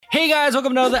Hey guys,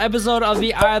 welcome to another episode of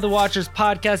the Eye of the Watchers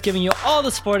podcast, giving you all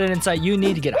the support and insight you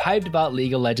need to get hyped about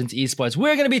League of Legends esports.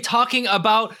 We're going to be talking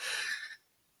about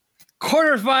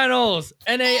quarterfinals,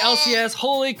 NALCS.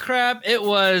 Holy crap, it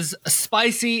was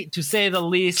spicy to say the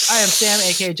least. I am Sam,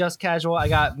 aka Just Casual. I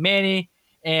got Manny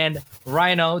and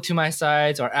Rhino to my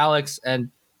sides, or Alex,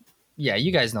 and yeah,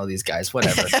 you guys know these guys,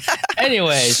 whatever.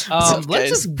 Anyways, let's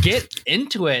just get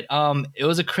into it. It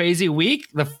was a crazy week.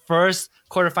 The first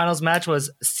quarterfinals match was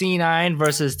C9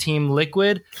 versus Team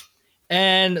Liquid.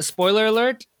 And spoiler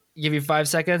alert, give you 5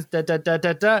 seconds.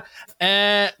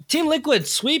 Team Liquid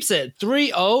sweeps it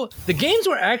 3-0. The games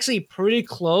were actually pretty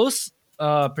close,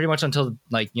 pretty much until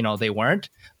they weren't.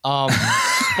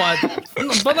 But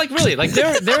really,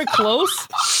 they were close.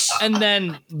 And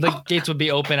then the gates would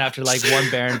be open after one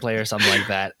Baron play or something like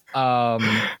that.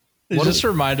 It just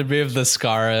reminded me of the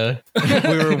Scara.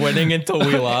 We were winning until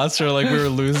we lost, or we were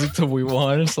losing till we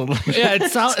won, or something. Yeah,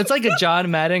 it's like a John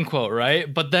Madden quote,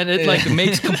 right? But then it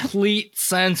makes complete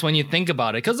sense when you think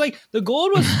about it, because the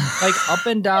gold was up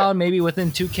and down, maybe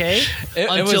within 2K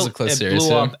until it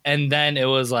blew up, and then it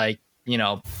was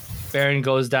Baron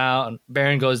goes down,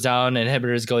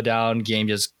 inhibitors go down, game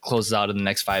just closes out in the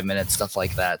next 5 minutes, stuff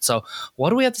like that. So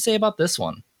what do we have to say about this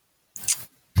one?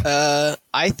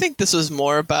 I think this was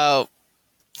more about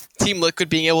Team Liquid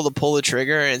being able to pull the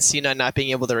trigger and C9 not being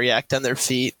able to react on their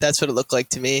feet. That's what it looked like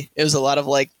to me. It was a lot of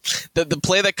the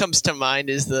play that comes to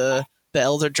mind is the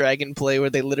Elder Dragon play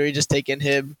where they literally just take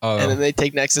inhib and then they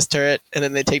take Nexus turret and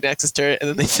then they take Nexus turret and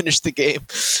then they finish the game.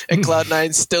 And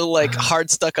Cloud9's still hard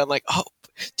stuck on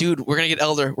dude, we're going to get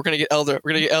Elder. We're going to get Elder.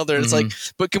 We're going to get Elder. And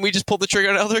it's but can we just pull the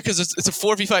trigger on Elder? Because it's a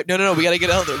 4v5. No. We got to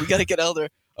get Elder. We got to get Elder.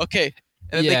 Okay.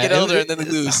 And then they get Elder and then they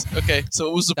lose. Okay. So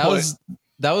what was the point?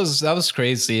 That was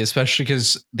crazy, especially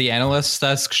because the analyst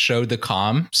desk showed the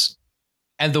comms.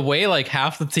 And the way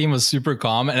half the team was super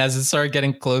calm. And as it started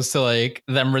getting close to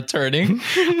them returning,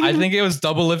 I think it was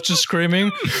Double Lift just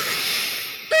screaming,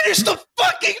 finish the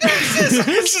fucking Nexus!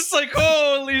 It's just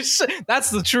holy shit. That's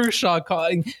the true shot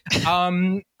calling.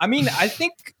 I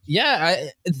think,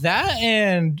 that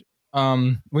and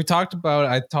I talked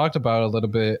about a little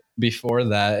bit before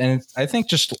that. And I think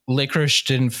just Licorice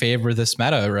didn't favor this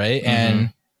meta, right? Mm-hmm.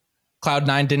 And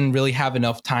Cloud9 didn't really have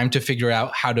enough time to figure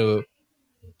out how to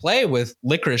play with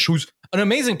Licorice, who's an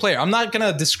amazing player. I'm not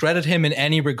going to discredit him in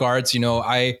any regards.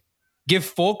 I give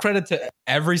full credit to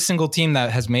every single team that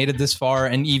has made it this far,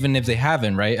 and even if they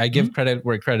haven't, right? I give credit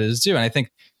where credit is due. And I think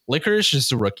Licorice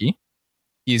is a rookie.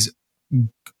 He's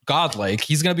godlike.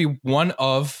 He's going to be one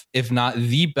of, if not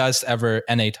the best ever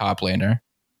NA top laner,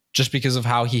 just because of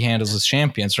how he handles his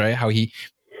champions, right? How he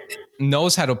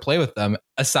knows how to play with them,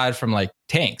 aside from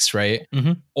tanks, right?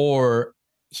 Mm-hmm. Or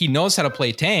he knows how to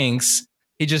play tanks.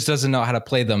 He just doesn't know how to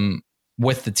play them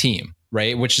with the team,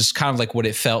 right? Which is kind of what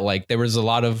it felt like. There was a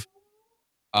lot of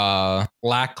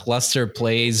lackluster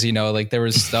plays, there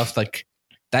was stuff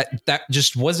that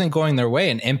just wasn't going their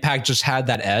way, and Impact just had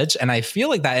that edge. And I feel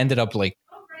that ended up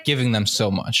giving them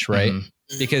so much, right?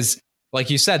 Mm-hmm. Because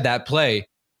you said, that play,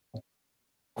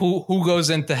 who goes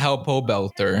in to help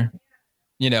Pobelter?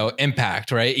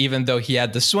 Impact, right? Even though he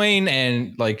had the Swain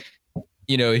and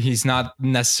he's not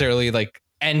necessarily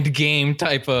end game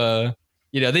type of,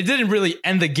 they didn't really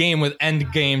end the game with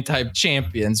end game type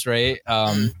champions, right?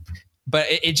 But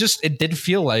it did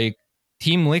feel like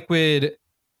Team Liquid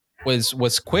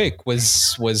was quick,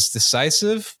 was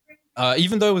decisive,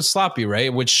 even though it was sloppy,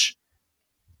 right? Which,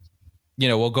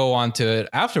 we'll go on to it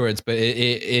afterwards, but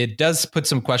it does put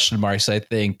some question marks, I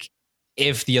think,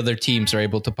 if the other teams are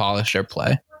able to polish their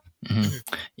play. Mm-hmm.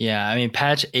 Yeah,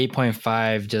 patch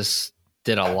 8.5 just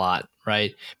did a lot,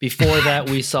 right? Before that,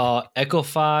 we saw Echo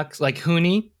Fox,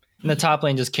 Huni in the top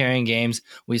lane just carrying games.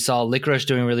 We saw Licorice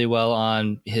doing really well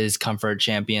on his comfort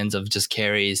champions of just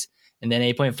carries. And then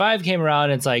 8.5 came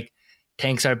around and it's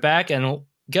tanks are back. And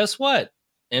guess what?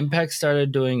 Impact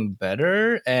started doing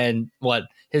better. And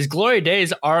his glory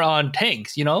days are on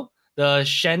tanks, The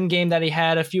Shen game that he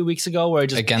had a few weeks ago where it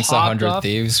just against the 100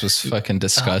 Thieves was fucking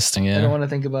disgusting. I don't want to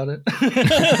think about it.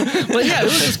 But yeah, it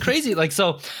was just crazy.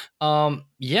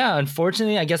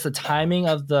 Unfortunately, I guess the timing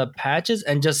of the patches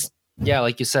and just,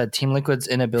 like you said, Team Liquid's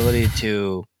inability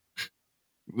to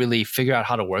really figure out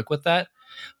how to work with that.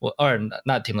 Well, or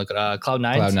not Team Liquid,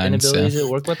 Cloud9's inability to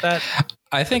work with that.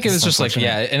 I think it was just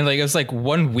and it was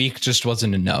 1 week just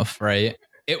wasn't enough, right?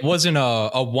 It wasn't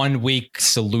a 1 week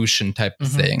solution type of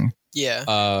thing.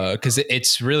 Yeah. Because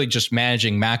it's really just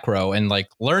managing macro, and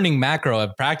learning macro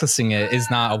and practicing it is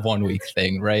not a 1 week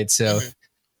thing, right? So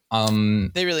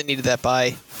They really needed that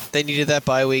bye. They needed that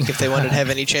bye week if they wanted to have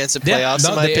any chance of playoffs.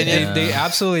 In my opinion, they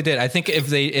absolutely did. I think if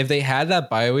they had that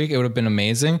bye week, it would have been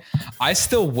amazing. I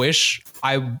still wish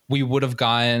we would have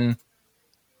gotten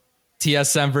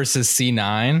TSM versus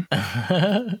C9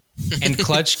 and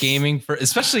Clutch Gaming for,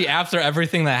 especially after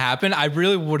everything that happened. I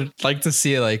really would like to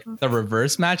see like the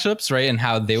reverse matchups, right, and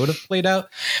how they would have played out.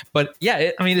 But yeah,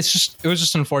 it was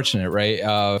just unfortunate, right?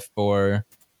 For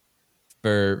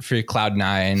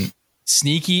Cloud9,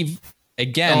 Sneaky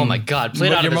again. Oh my God,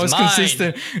 played out your of most his mind.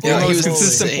 consistent, Yeah, your he most was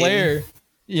consistent insane. player,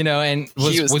 and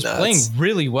was nuts. playing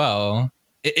really well.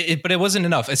 But it wasn't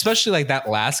enough, especially like that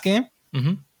last game.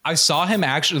 Mm-hmm. I saw him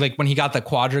actually, like when he got the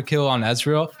quadra kill on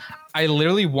Ezreal, I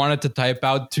literally wanted to type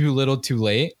out too little too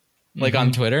late, like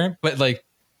on Twitter. But like,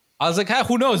 I was like,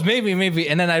 who knows? Maybe.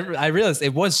 And then I realized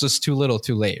it was just too little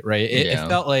too late, right? It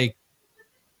felt like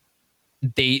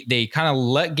they kind of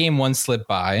let game 1 slip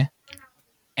by.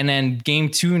 And then game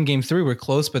 2 and game 3 were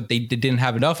close, but they didn't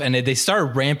have enough. And they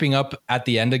started ramping up at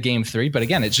the end of game 3. But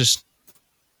again, it's just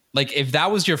like, if that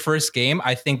was your first game,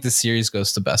 I think the series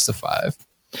goes to best of 5.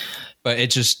 But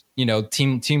it just,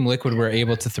 Team Liquid were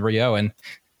able to 3-0, and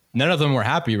none of them were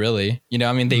happy, really.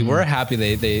 I mean, they were happy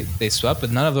they swept, but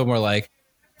none of them were like,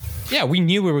 yeah, we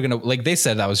knew we were going to, like they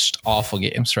said, that was just awful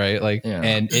games, right? Like,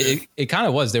 and it kind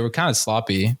of was. They were kind of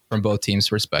sloppy from both teams'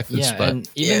 perspectives. Yeah, but and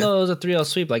even though it was a 3-0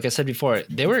 sweep, like I said before,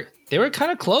 they were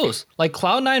kind of close. Like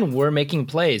Cloud9 were making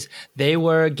plays. They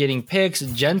were getting picks.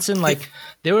 Jensen, like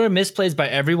they were misplays by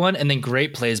everyone, and then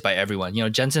great plays by everyone.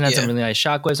 Jensen had some really nice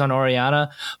shockwaves on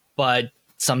Orianna, but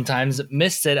sometimes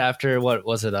missed it after, what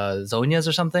was it, Zonia's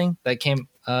or something that came.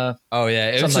 Oh yeah,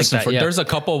 it was like just that, yeah. There's a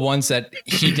couple ones that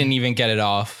he didn't even get it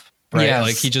off. Right, Yes.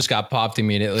 like he just got popped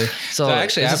immediately. So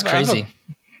actually, this is crazy.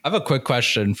 I have a quick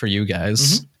question for you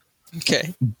guys.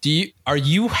 okay. Are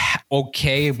you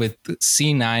okay with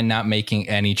C9 not making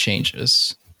any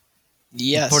changes?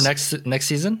 Yes. For next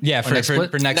season? Yeah, Or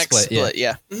for next split.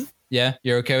 Yeah. Mhm. Yeah,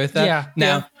 you're okay with that? Yeah.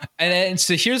 Now, and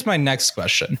so here's my next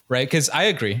question, right? Because I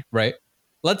agree, right?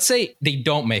 Let's say they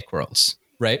don't make Worlds,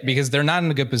 right? Because they're not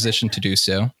in a good position to do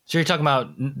so. So you're talking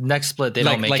about next split, they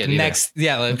don't make it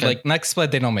either. Like next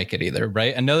split, they don't make it either,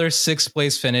 right? Another 6th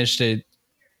place finish, they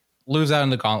lose out in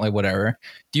the gauntlet, whatever.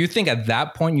 Do you think at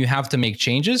that point you have to make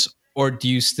changes, or do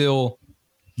you still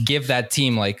give that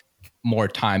team like more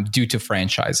time due to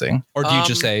franchising, or do you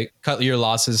just say cut your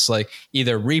losses? Like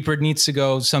either Reaper needs to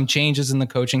go, some changes in the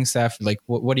coaching staff. Like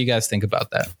what do you guys think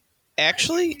about that?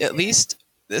 Actually, at least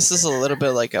this is a little bit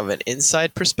like of an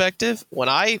inside perspective. When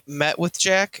I met with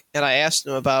Jack and I asked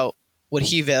him about what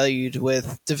he valued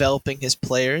with developing his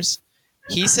players,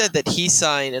 he said that he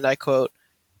signed, and I quote,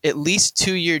 at least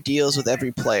 2-year deals with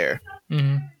every player.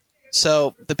 Mm-hmm.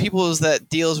 So the people that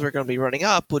deals were going to be running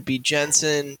up would be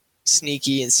Jensen,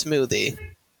 Sneaky, and Smoothie.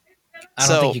 I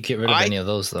don't think you get rid of any of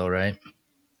those though, right?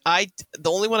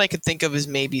 The only one I could think of is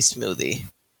maybe Smoothie.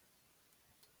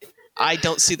 I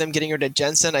don't see them getting rid of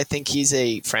Jensen. I think he's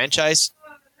a franchise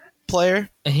player,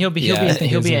 And he'll be Yeah,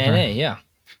 he'll be he's an a- NA, yeah.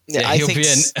 Yeah, he'll think be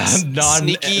a non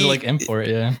Sneaky, like import.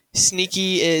 Yeah,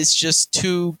 Sneaky is just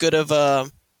too good of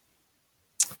a.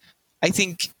 I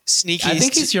think Sneaky. I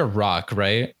think he's your rock,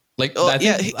 right? Like, Oh, I think,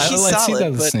 yeah, he's I see solid,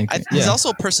 that as but Sneaky. he's also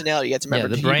a personality. You have to remember,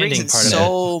 the he brings branding in part of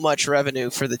so much revenue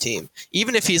for the team.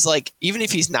 Even if he's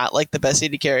not like the best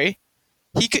AD carry,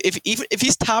 he could. If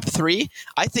he's top 3,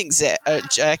 I think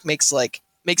Jack makes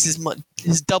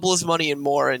his double his money and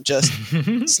more, and just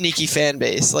Sneaky fan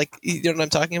base. Like, you know what I'm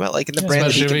talking about? Like in the brand that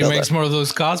especially if he he can makes build more of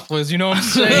those cosplays. You know what I'm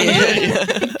saying?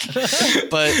 up.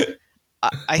 But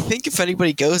I think if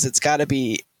anybody goes, it's got to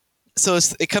be. So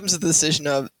it comes to the decision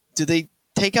of, do they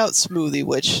take out Smoothie,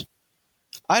 which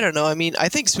I don't know. I mean, I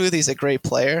think Smoothie's a great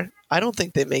player. I don't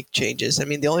think they make changes. I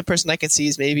mean, the only person I can see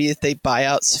is maybe if they buy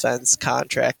out Sven's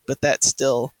contract, but that's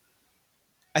still,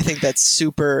 I think that's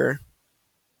super.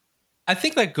 I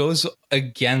think that goes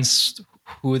against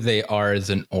who they are as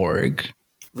an org.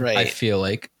 Right. I feel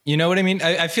like, you know what I mean?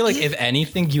 I feel like if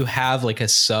anything, you have like a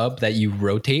sub that you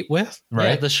rotate with, right?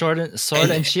 Yeah, the sword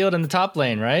and shield in the top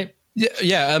lane, right?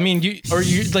 Yeah. I mean, you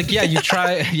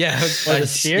try. Yeah, Or the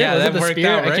spear? Yeah, Was it that the worked spear?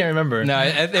 out. Right? I can't remember. No,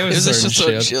 it It was was a just a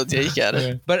sword and shield. Yeah, you got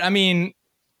it. But I mean,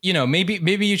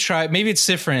 maybe you try. Maybe it's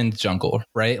different in jungle,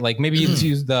 right? Like maybe you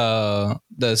use the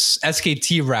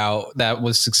SKT route that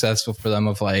was successful for them,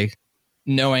 of like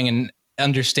knowing and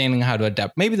understanding how to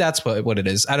adapt. Maybe that's what it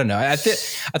is. I don't know. I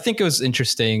think it was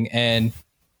interesting, and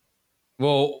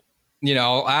well,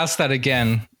 I'll ask that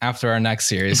again after our next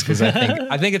series, because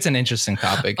I think it's an interesting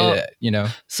topic.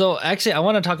 So actually, I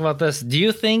want to talk about this. Do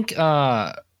you think?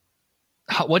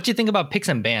 What do you think about picks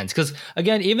and bans? Because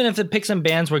again, even if the picks and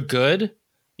bans were good,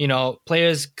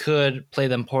 players could play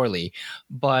them poorly.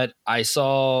 But I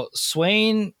saw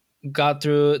Swain got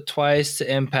through twice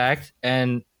to Impact,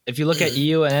 and if you look at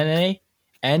EU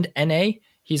and NA,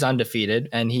 he's undefeated,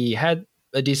 and he had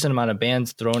a decent amount of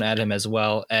bans thrown at him as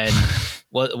well. And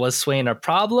was Swain a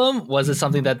problem? Was it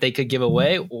something that they could give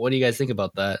away? What do you guys think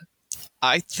about that?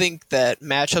 I think that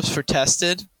matchups were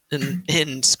tested in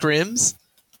scrims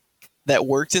that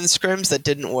worked in scrims that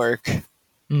didn't work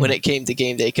when it came to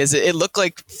game day, because it looked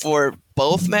like for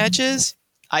both matches,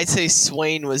 I'd say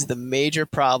Swain was the major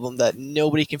problem that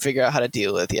nobody can figure out how to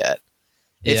deal with yet.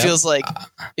 It feels like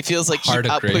he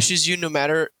pushes you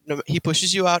he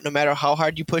pushes you out no matter how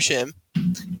hard you push him.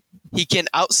 He can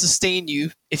out-sustain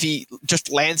you if he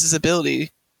just lands his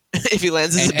ability. If he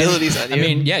lands his abilities on you. I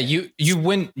mean, yeah, you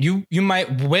win. You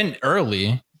might win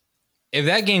early. If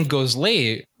that game goes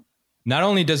late, not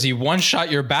only does he one-shot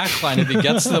your backline if he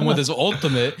gets to them with his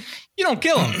ultimate, you don't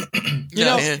kill him.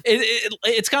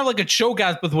 It's kind of like a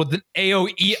Cho'Gath with an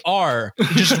AoER,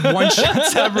 just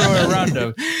one-shots everywhere around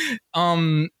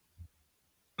him.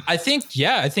 I think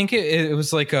it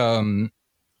was like I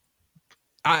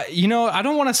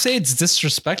don't want to say it's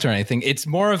disrespect or anything. It's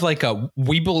more of like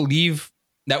we believe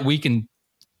that we can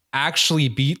actually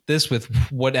beat this with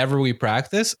whatever we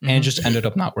practice, and it just ended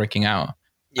up not working out.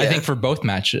 Yeah. I think for both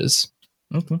matches,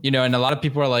 and a lot of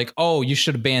people are like, oh, you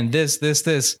should have banned this.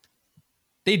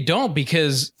 They don't,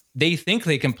 because they think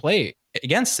they can play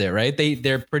against it, right?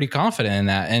 They're pretty confident in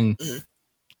that. And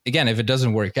again, if it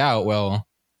doesn't work out, well,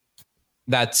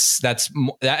 that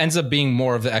ends up being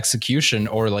more of the execution,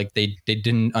 or like they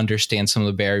didn't understand some of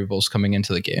the variables coming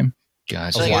into the game.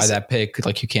 Gotcha. Of why that pick,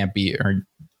 like, you can't beat, or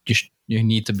you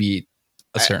need to beat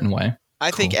a certain way.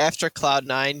 I think after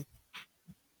Cloud9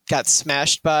 got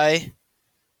smashed by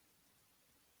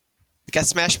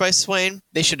Swain,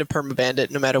 they should have permabanned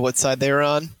it no matter what side they were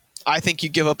on. I think you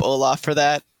give up Olaf for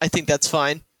that. I think that's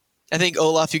fine. I think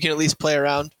Olaf you can at least play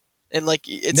around. And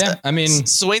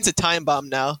Swain's a time bomb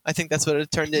now. I think that's what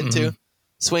it turned into.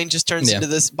 Swain just turns into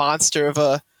this monster of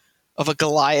a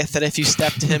Goliath that if you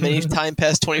step to him any time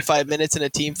past 25 minutes in a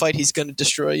team fight, he's going to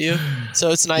destroy you.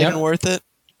 So it's not even worth it.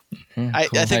 I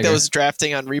think that was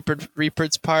drafting on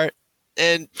Reaper's part.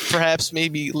 And perhaps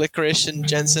maybe Licorice and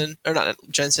Jensen, or not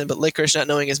Jensen, but Licorice not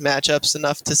knowing his matchups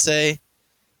enough to say,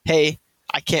 hey,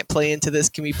 I can't play into this.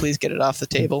 Can we please get it off the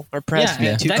table? Or perhaps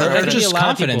being too or just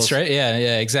confidence, right?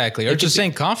 Yeah, exactly. Or just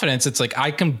saying confidence. It's like,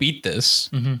 I can beat this.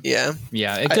 Yeah.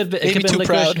 It could be Licorice.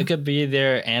 Proud. It could be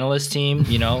their analyst team.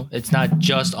 It's not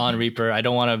just on Reaper. I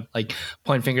don't want to like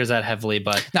point fingers that heavily,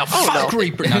 but now fuck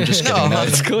Reaper. No, I'm just kidding. No,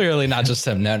 it's clearly not just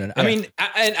him. No. Yeah. I mean,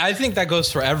 I think that goes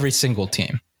for every single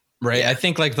team. Right. Yeah. I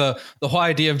think like the whole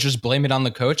idea of just blame it on the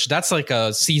coach, that's like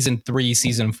a season 3,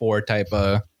 season 4 type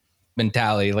of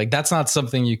mentality. Like, that's not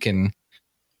something you can.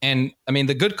 And I mean,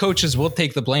 the good coaches will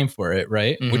take the blame for it.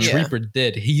 Right. Which Reaper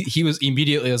did. He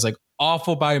was like,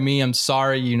 awful by me. I'm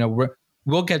sorry.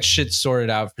 We'll get shit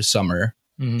sorted out for summer,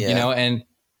 and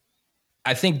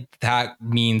I think that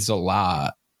means a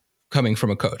lot coming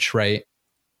from a coach. Right.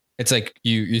 It's like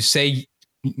you say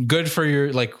good for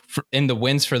your in the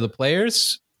wins for the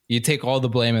players. You take all the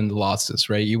blame in the losses,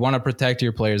 right? You want to protect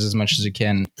your players as much as you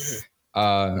can.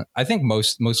 I think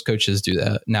most coaches do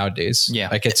that nowadays. Yeah,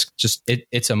 like it's just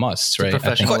it's a must, right?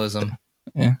 Professionalism.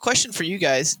 Question for you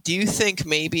guys: do you think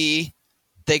maybe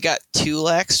they got too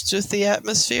lax with the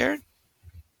atmosphere,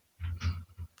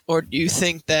 or do you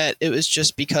think that it was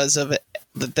just because of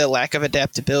the lack of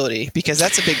adaptability? Because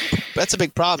that's a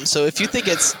big problem. So if you think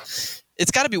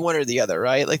it's got to be one or the other,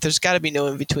 right? Like, there's got to be no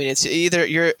in between. It's either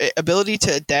your ability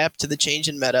to adapt to the change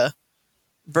in meta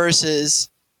versus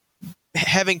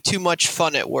having too much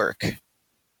fun at work.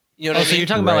 You know what I mean? So you're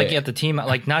talking about like at the team,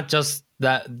 like not just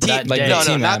that day.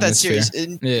 No, not that serious.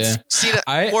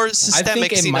 More systemic. I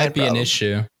think it might be an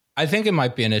issue. I think it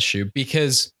might be an issue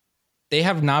because they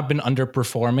have not been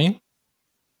underperforming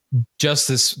just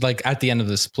this, like, at the end of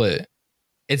the split.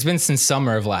 It's been since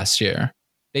summer of last year.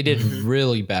 They did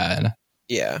really bad.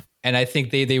 Yeah. And I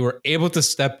think they were able to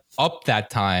step up that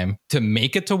time to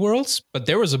make it to Worlds, but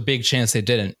there was a big chance they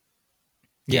didn't.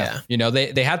 Yeah.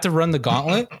 They had to run the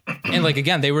gauntlet. And like,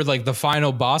 again, they were like the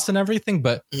final boss and everything,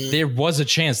 but there was a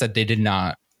chance that they did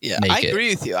not make it. I agree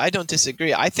with you. I don't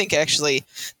disagree. I think actually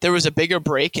there was a bigger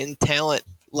break in talent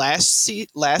last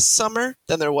summer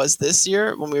than there was this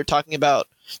year when we were talking about,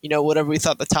 whatever we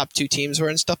thought the top 2 teams were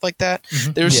and stuff like that.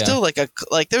 There was still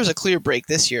there was a clear break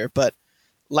this year, but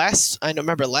I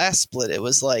remember last split, it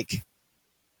was like,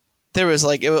 it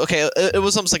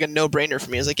was almost like a no-brainer for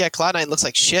me. It was like, yeah, Cloud9 looks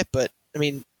like shit, but I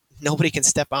mean, nobody can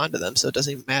step onto them, so it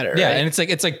doesn't even matter. Yeah, right? and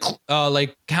it's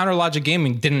like Counter Logic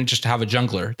Gaming didn't just have a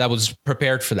jungler that was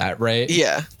prepared for that, right?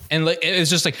 Yeah. And like it's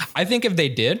just like I think if they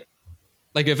did,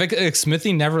 like if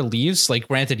Smithy never leaves, like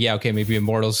granted, yeah, okay, maybe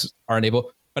Immortals aren't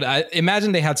able, but I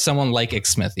imagine they had someone like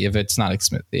Smithy if it's not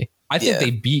Smithy. I think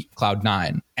they beat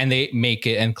Cloud9 and they make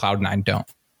it and Cloud9 don't.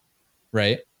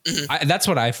 Right? That's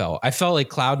what I felt. I felt like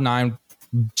Cloud9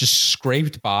 just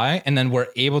scraped by and then were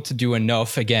able to do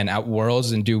enough again at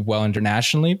Worlds and do well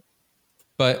internationally.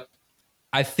 But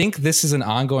I think this is an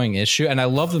ongoing issue, and I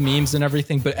love the memes and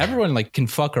everything, but everyone like can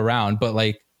fuck around. But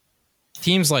like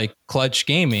teams like Clutch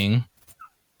Gaming,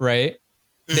 right?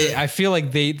 I feel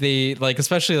like they like,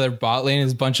 especially their bot lane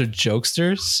is a bunch of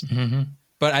jokesters. Mm-hmm.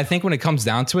 But I think when it comes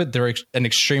down to it, they're an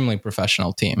extremely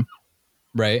professional team,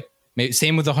 right?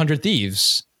 Same with 100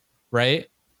 Thieves, right?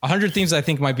 100 Thieves, I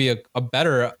think, might be a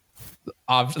better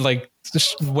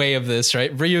way of this,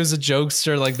 right? Ryu's a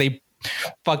jokester, like they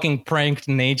fucking pranked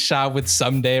Nadeshot with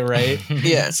Someday, right?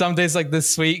 Yeah. Someday's like this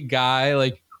sweet guy,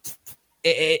 like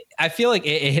I feel like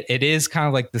it is kind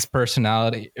of like this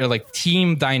personality or like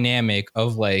team dynamic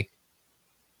of like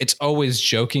it's always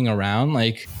joking around.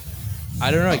 Like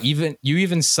I don't know, you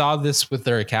even saw this with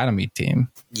their academy team.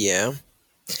 Yeah.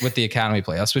 With the academy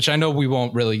playoffs, which I know we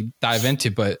won't really dive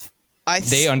into, but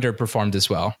they underperformed as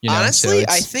well. You know? Honestly,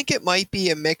 I think it might be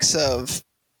a mix of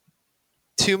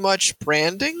too much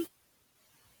branding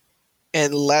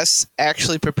and less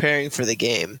actually preparing for the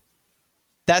game.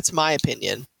 That's my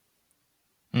opinion.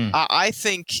 I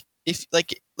think if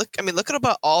look at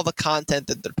about all the content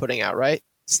that they're putting out, right?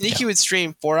 Sneaky would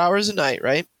stream 4 hours a night,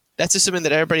 right? That's assuming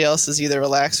that everybody else is either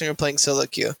relaxing or playing solo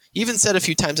queue. He even said a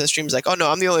few times on streams like, "Oh no,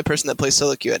 I'm the only person that plays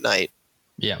solo queue at night."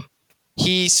 Yeah.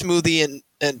 He, Smoothie,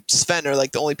 and Sven are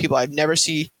like the only people I've never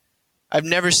seen,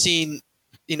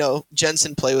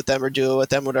 Jensen play with them or duo with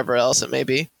them, whatever else it may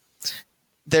be.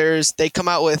 They come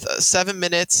out with 7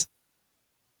 minutes,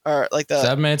 or like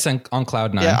 7 minutes on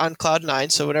Cloud9. Yeah, on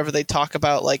Cloud9. So whenever they talk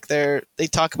about they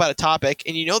talk about a topic,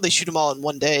 and they shoot them all in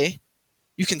one day.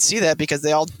 You can see that because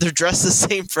they're dressed the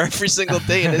same for every single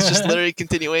day, and it's just literally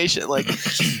continuation.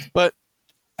 And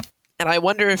I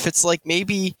wonder if it's like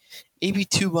maybe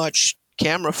too much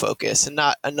camera focus and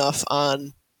not enough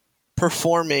on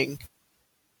performing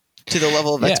to the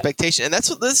level of expectation. And that's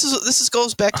what this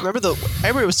goes back to. Remember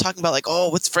everybody was talking about like, oh,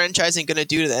 what's franchising going to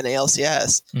do to the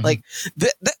NALCS? Mm-hmm. Like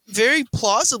that very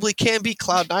plausibly can be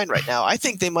Cloud9 right now. I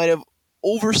think they might have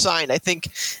oversigned. I think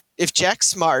if Jack's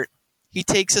smart, he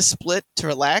takes a split to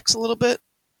relax a little bit,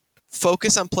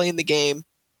 focus on playing the game.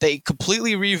 They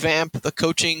completely revamp the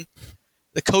coaching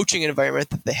environment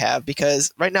that they have,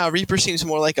 because right now Reaper seems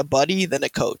more like a buddy than a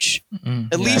coach.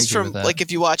 At least from like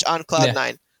if you watch on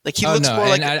Cloud9, like he looks more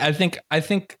like. I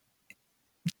think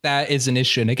that is an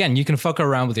issue. And again, you can fuck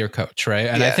around with your coach, right?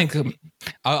 And I think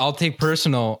I'll take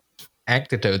personal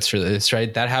anecdotes for this,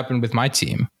 right? That happened with my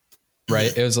team,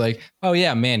 right? It was like, oh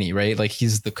yeah, Manny, right? Like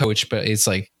he's the coach, but it's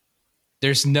like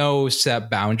there's no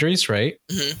set boundaries, right?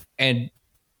 Mm-hmm. And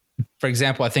for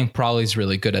example, I think Prolly's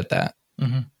really good at that.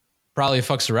 Mm-hmm. Prolly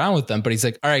fucks around with them, but he's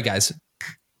like, all right, guys,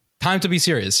 time to be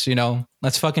serious.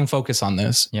 Let's fucking focus on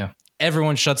this. Yeah.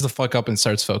 Everyone shuts the fuck up and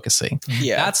starts focusing.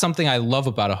 Yeah. That's something I love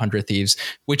about 100 Thieves,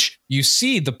 which you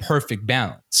see the perfect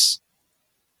balance.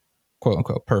 Quote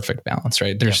unquote perfect balance,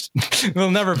 right?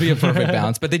 There'll never be a perfect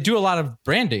balance, but they do a lot of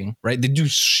branding, right? They do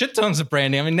shit tons of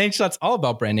branding. I mean, Nadeshot's all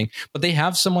about branding, but they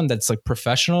have someone that's like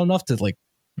professional enough to like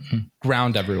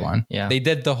ground everyone. Yeah. They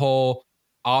did the whole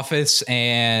office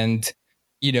and,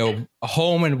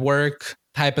 home and work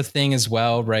type of thing as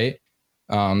well, right?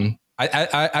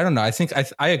 I don't know. I think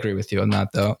I agree with you on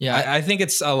that, though. Yeah, I think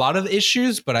it's a lot of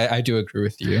issues, but I do agree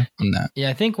with you on that. Yeah,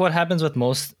 I think what happens with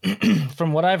most,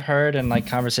 from what I've heard and like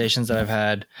conversations that I've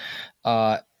had,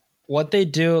 what they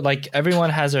do, like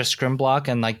everyone has their scrim block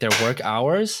and like their work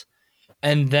hours,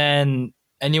 and then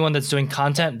anyone that's doing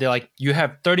content, they're like, you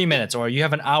have 30 minutes or you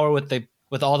have an hour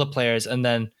with all the players, and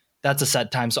then that's a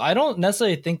set time. So I don't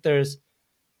necessarily think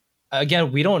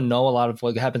again, we don't know a lot of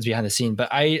what happens behind the scene, but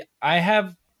I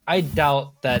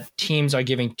doubt that teams are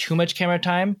giving too much camera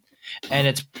time,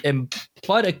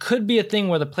 but it could be a thing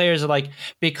where the players are like,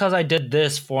 because I did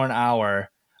this for an hour,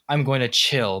 I'm going to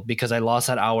chill because I lost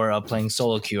that hour of playing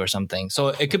solo queue or something. So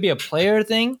it could be a player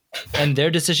thing and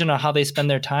their decision on how they spend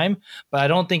their time, but I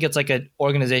don't think it's like an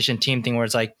organization team thing where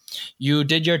it's like, you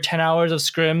did your 10 hours of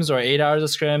scrims or 8 hours of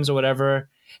scrims or whatever,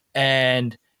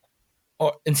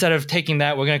 or instead of taking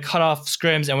that, we're going to cut off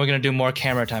scrims and we're going to do more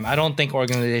camera time. I don't think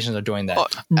organizations are doing that. Oh,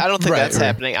 I don't think that's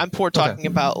happening. I'm more talking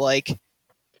about like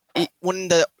when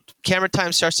the camera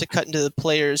time starts to cut into the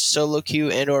player's solo queue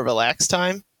and or relax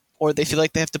time, or they feel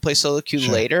like they have to play solo queue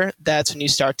Sure. later, that's when you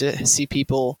start to see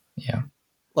people Yeah.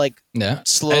 like Yeah.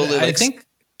 slowly. And I think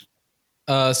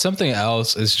something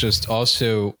else is just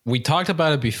also, we talked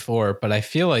about it before, but I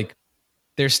feel like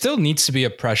there still needs to be a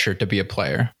pressure to be a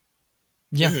player.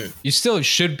 Yeah. Mhm. You still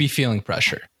should be feeling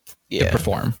pressure to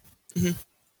perform. Mhm.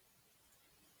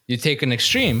 You take an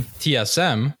extreme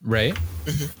TSM, right?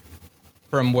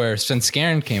 From where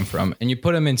Svenskeren came from, and you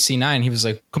put him in C9, he was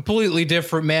like completely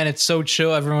different, man. It's so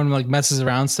chill. Everyone like messes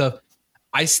around stuff.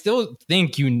 I still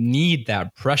think you need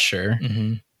that pressure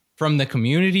from the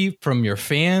community, from your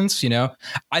fans. You know,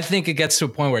 I think it gets to a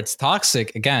point where it's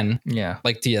toxic again, Yeah.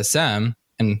 like TSM,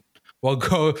 and we'll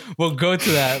go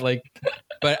to that. Like,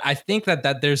 but I think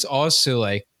that there's also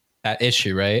like that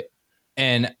issue, right?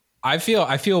 And I feel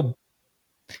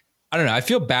I don't know. I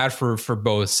feel bad for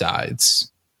both sides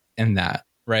in that,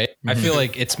 right? I feel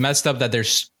like it's messed up that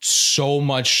there's so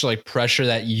much like pressure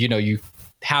that, you know, you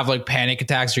have like panic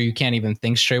attacks or you can't even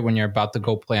think straight when you're about to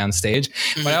go play on stage.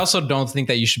 But I also don't think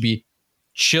that you should be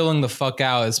chilling the fuck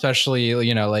out, especially,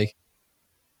 you know, like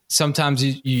sometimes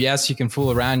yes, you can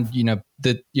fool around, you know,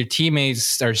 your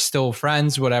teammates are still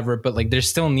friends, whatever, but like there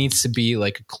still needs to be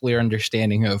like a clear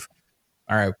understanding of,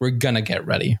 all right, we're gonna get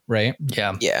ready, right?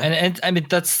 Yeah. Yeah. And I mean,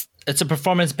 it's a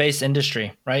performance-based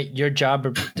industry, right? Your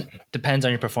job depends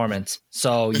on your performance.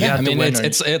 So you have I mean, to win.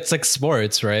 it's like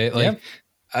sports, right? Like,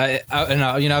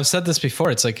 you know, I've said this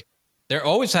before. It's like there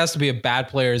always has to be a bad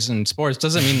players in sports.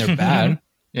 Doesn't mean they're bad.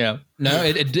 Yeah. No,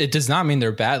 it does not mean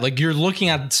they're bad. Like you're looking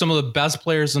at some of the best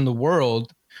players in the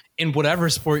world in whatever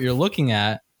sport you're looking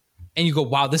at, and you go,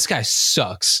 "Wow, this guy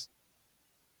sucks."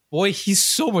 Boy, he's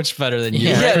so much better than you.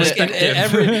 Yeah, Right?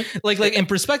 perspective. Like in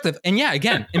perspective. And yeah,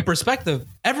 again, in perspective,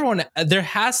 everyone, there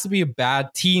has to be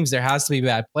bad teams. There has to be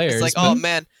bad players. It's like, oh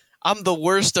man, I'm the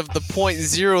worst of the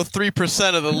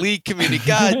 0.03% of the league community.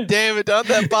 God damn it, I'm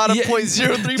that bottom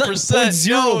 0.03%.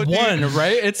 No, dude. 0.01,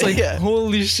 right? It's like, Yeah.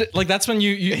 holy shit. Like that's when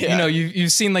you know,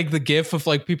 you've seen like the gif of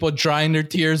like people drying their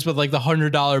tears with like the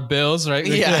 $100 bills, right?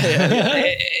 Like,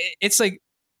 Yeah. It's like,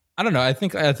 I don't know. I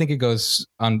think it goes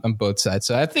on both sides.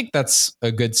 So I think that's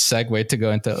a good segue to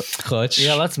go into Clutch.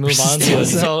 Yeah, let's move on to it.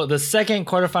 So the second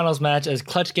quarterfinals match is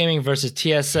Clutch Gaming versus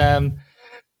TSM.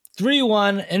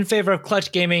 3-1 in favor of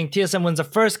Clutch Gaming. TSM wins the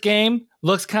first game.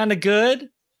 Looks kind of good.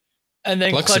 And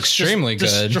then Looks Clutch extremely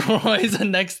good. Destroys the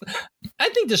next. I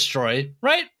think destroyed,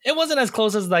 right? It wasn't as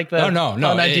close as like the. No.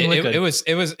 19 Liquid. It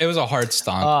was a hard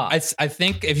stomp. I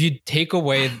think if you take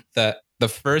away the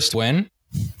first win,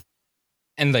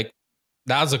 and like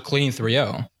that was a clean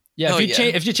 3-0. Yeah,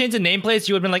 if you change the nameplates,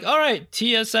 you would have been like, all right,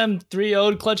 TSM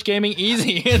 3-0 Clutch Gaming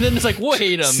easy. And then it's like,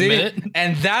 wait a minute.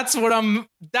 And that's what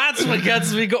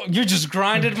gets me going. You just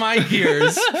grinded my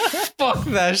gears. Fuck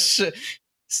that shit.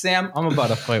 Sam, I'm about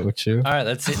to fight with you. All right,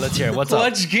 let's hear it. What's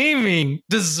Clutch Gaming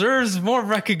deserves more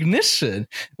recognition.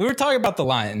 We were talking about the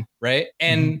line, right?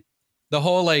 And the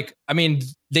whole like, I mean,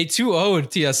 they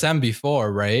 2-0'd TSM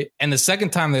before, right? And the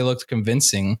second time they looked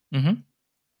convincing.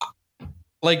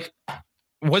 Like,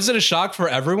 was it a shock for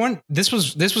everyone? This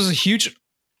was a huge.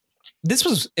 This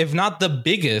was, if not the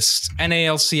biggest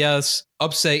NALCS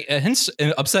upset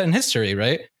in history,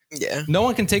 right? Yeah. No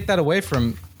one can take that away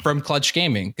from Clutch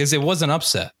Gaming because it was an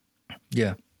upset.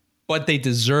 Yeah. But they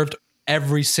deserved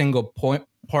every single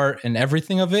part and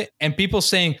everything of it. And people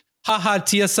saying, haha,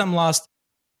 TSM lost.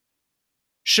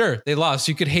 Sure, they lost.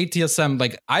 You could hate TSM.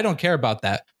 Like, I don't care about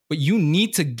that. But you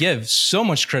need to give so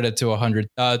much credit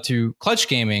to Clutch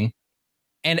Gaming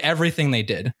and everything they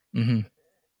did.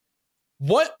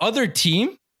 What other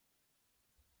team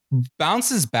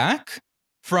bounces back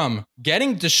from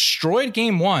getting destroyed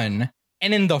game one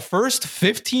and in the first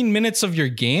 15 minutes of your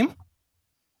game,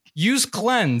 use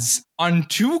cleanse on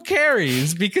 2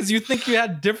 carries because you think you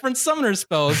had different summoner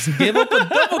spells, give up a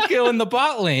double kill in the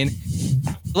bot lane?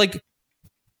 Like,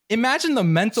 imagine the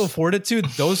mental fortitude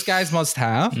those guys must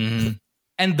have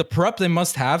and the prep they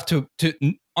must have to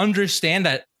understand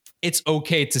that it's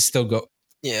okay to still go.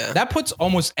 Yeah. That puts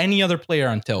almost any other player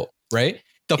on tilt, right?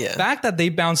 The fact that they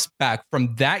bounced back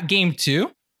from that game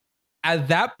too, at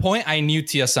that point, I knew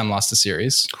TSM lost the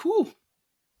series. Cool.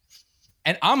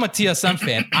 And I'm a TSM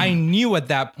fan. I knew at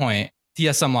that point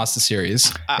TSM lost the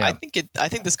series. I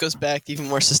think this goes back to even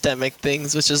more systemic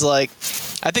things, which is like,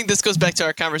 I think this goes back to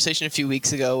our conversation a few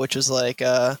weeks ago, which was like,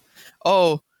 like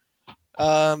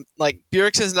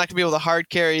Bjergsen is not going to be able to hard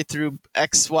carry through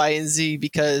X, Y, and Z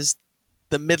because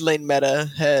the mid lane meta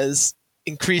has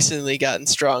increasingly gotten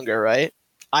stronger, right?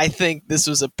 I think this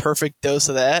was a perfect dose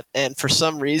of that, and for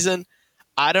some reason,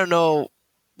 I don't know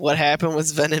what happened with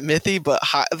Sven and Mithy, but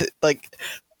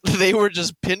they were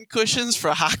just pin cushions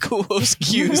for Hakuo's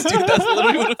cues, dude. That's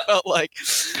literally what it felt like.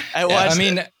 I watched.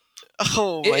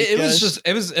 Oh my it gosh.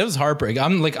 it was heartbreaking.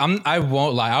 I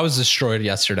won't lie. I was destroyed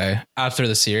yesterday after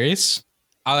the series.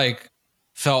 I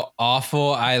felt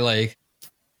awful.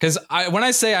 Because when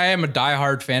I say I am a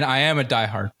diehard fan, I am a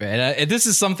diehard fan. This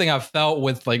is something I've felt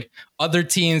with other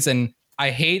teams, and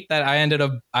I hate that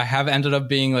I have ended up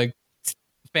being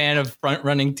fan of front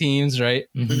running teams, right?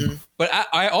 Mm-hmm. But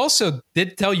I also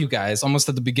did tell you guys almost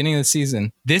at the beginning of the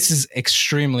season, this is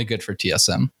extremely good for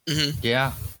TSM. Mm-hmm.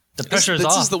 Yeah. The pressure is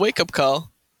This off. is the wake up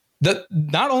call.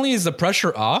 Not only is the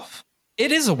pressure off,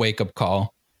 it is a wake up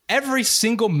call. Every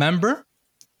single member,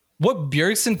 what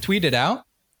Bjergsen tweeted out,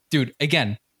 dude,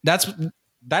 again, that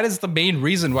is the main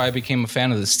reason why I became a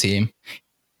fan of this team.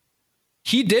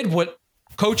 He did what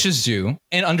coaches do,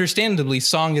 and understandably,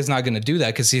 Song is not going to do that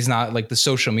because he's not the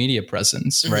social media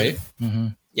presence, right? Mm-hmm.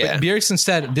 Yeah. But Bjergsen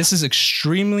said this is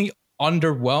extremely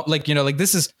underwhelming.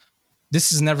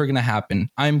 This is never going to happen.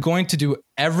 I'm going to do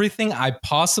everything I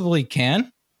possibly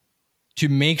can to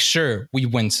make sure we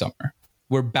win summer.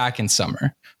 We're back in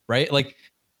summer, right?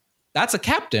 That's a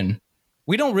captain.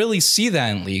 We don't really see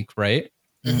that in League, right?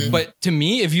 Mm-hmm. But to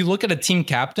me, if you look at a team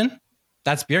captain,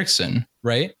 that's Bjergsen,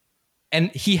 right? And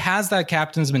he has that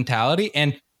captain's mentality,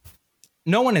 and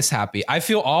no one is happy. I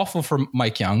feel awful for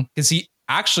Mike Young because he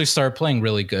actually started playing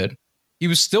really good. He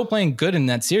was still playing good in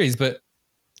that series, but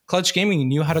Clutch Gaming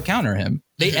knew how to counter him.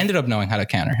 They ended up knowing how to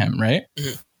counter him, right?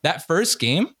 Mm-hmm. That first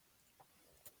game,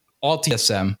 all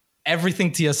TSM,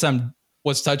 everything TSM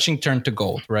was touching turned to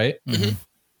gold, right? Mm-hmm.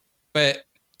 But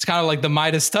it's kind of like the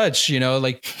Midas touch,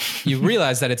 you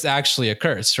realize that it's actually a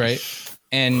curse, right?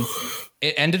 And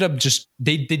it ended up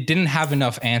they didn't have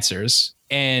enough answers.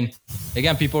 And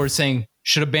again, people were saying,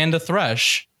 should have banned the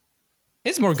Thresh.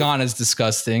 His Morgana is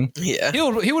disgusting. Yeah.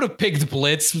 He would have picked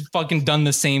Blitz, fucking done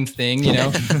the same thing,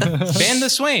 Ban the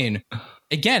Swain.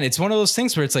 Again, it's one of those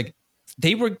things where it's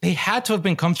they had to have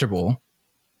been comfortable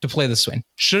to play the Swain.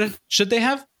 Should they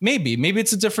have? Maybe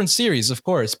it's a different series, of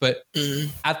course, but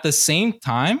at the same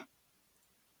time,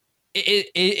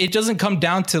 it doesn't come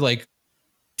down to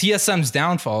TSM's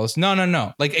downfalls.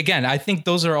 No. Again, I think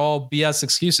those are all BS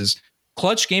excuses.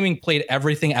 Clutch Gaming played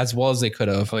everything as well as they could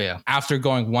have. Oh yeah. After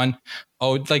going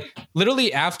 1-0,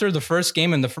 literally after the first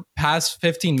game in the past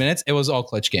 15 minutes, it was all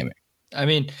Clutch Gaming. I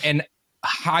mean, and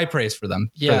high praise for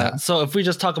them. Yeah. So if we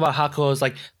just talk about Hakuho's,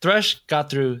 Thresh got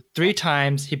through 3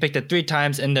 times. He picked it 3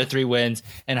 times in their 3 wins,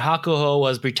 and Hakuho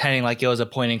was pretending like it was a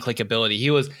point and click ability. He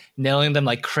was nailing them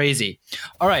like crazy.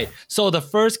 All right. So the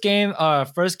first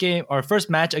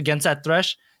match against that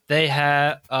Thresh, they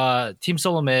had Team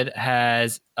Solo Mid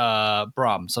has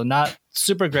Braum, so not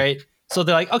super great. So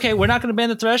they're like, okay, we're not going to ban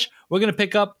the Thresh. We're going to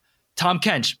pick up Tahm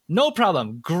Kench. No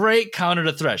problem. Great counter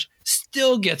to Thresh.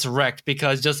 Still gets wrecked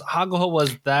because just Hakuho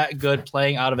was that good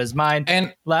playing out of his mind.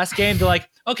 And last game, they're like,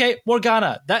 okay,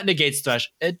 Morgana. That negates Thresh.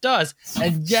 It does.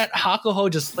 And yet Hakuho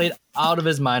just played out of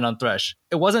his mind on Thresh.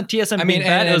 It wasn't TSM being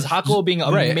bad. It was Hakuho being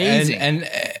amazing.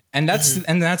 And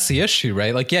that's the issue,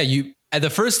 right? At the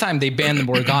first time they banned the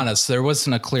Morgana, so there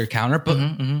wasn't a clear counter. But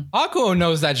Hakuho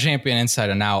knows that champion inside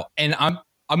and out. And I'm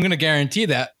going to guarantee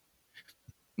that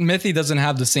Mithy doesn't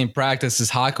have the same practice as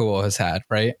Hakuho has had,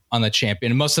 right? On the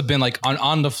champion. It must have been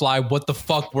on the fly, what the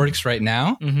fuck works right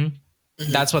now?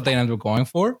 That's what they ended up going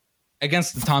for.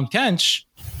 Against the Tahm Kench,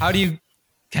 how do you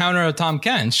counter a Tahm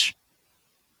Kench?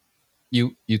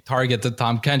 You target the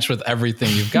Tahm Kench with everything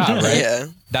you've got, right? Yeah.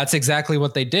 That's exactly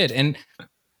what they did. And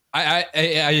I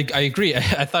agree.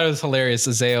 I thought it was hilarious.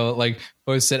 Azale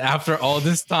posted, after all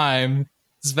this time,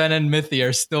 Sven and Mithy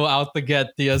are still out to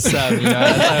get TSM.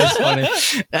 That was funny.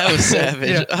 That was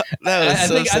savage. That was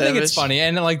savage. I think it's funny.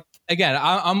 And again,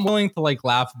 I'm willing to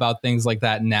laugh about things like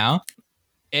that now.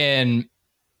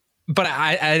 But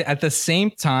I at the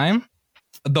same time,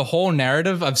 the whole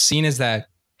narrative I've seen is that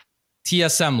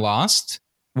TSM lost,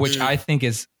 which I think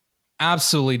is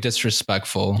absolutely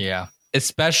disrespectful. Yeah.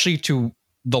 Especially to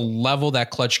the level that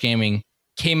Clutch Gaming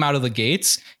came out of the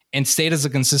gates and stayed as a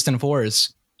consistent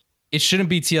force. It shouldn't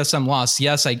be TSM lost.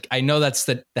 Yes, I know that's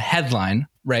the headline,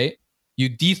 right? You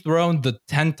dethroned the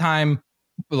 10-time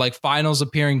finals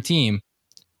appearing team.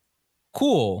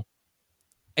 Cool.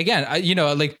 Again,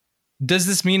 does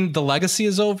this mean the legacy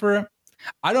is over?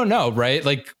 I don't know, right?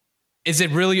 Is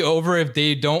it really over if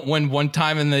they don't win one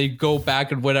time and they go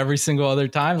back and win every single other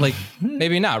time?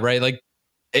 Maybe not, right?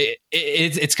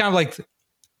 It's kind of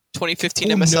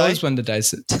 2015 who MSI. knows when the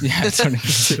dice? Yeah,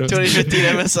 2015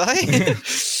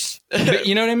 MSI. But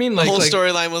you know what I mean? The whole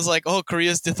storyline was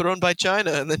Korea's dethroned by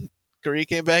China, and then Korea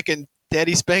came back and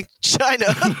Daddy spanked China.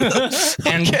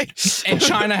 and Okay. and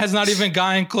China has not even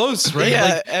gotten close, right? Yeah,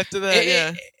 Like, after that,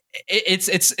 yeah.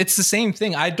 it's the same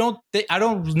thing. I don't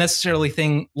necessarily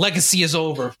think legacy is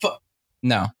over.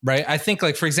 No, right? I think,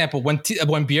 like, for example, when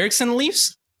Bjergsen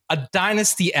leaves, a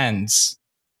dynasty ends.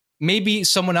 Maybe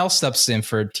someone else steps in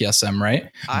for TSM, right?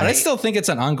 But I still think it's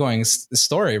an ongoing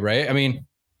story, right? I mean,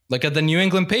 look at the New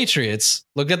England Patriots.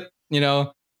 Look at,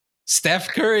 Steph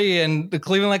Curry and the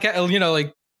Cleveland,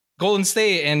 like Golden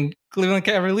State and Cleveland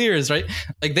Cavaliers, right?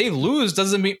 Like, they lose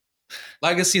doesn't mean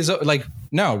legacy is like,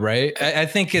 no, right? I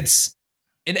think it's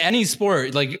in any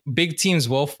sport, like, big teams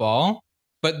will fall,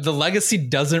 but the legacy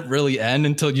doesn't really end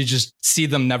until you just see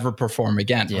them never perform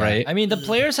again, right? I mean, the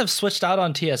players have switched out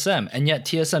on TSM, and yet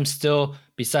TSM still,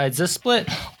 besides this split,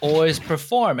 always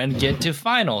perform and get to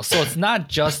finals. So it's not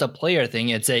just a player thing;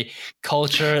 it's a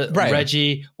culture, Right.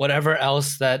 Reggie, whatever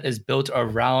else that is built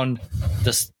around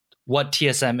this. What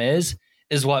TSM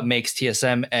is what makes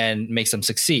TSM and makes them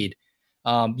succeed.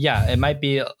 It might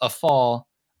be a fall.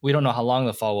 We don't know how long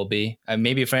the fall will be.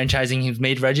 Maybe franchising has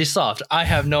made Reggie soft. I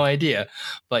have no idea.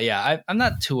 But yeah, I'm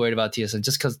not too worried about TSM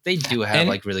just because they do have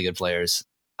like really good players.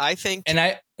 I think.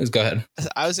 And go ahead.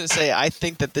 I was going to say, I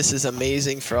think that this is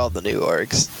amazing for all the new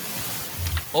orgs.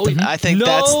 Oh, I think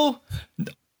that's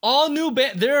all new.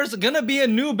 There's gonna be a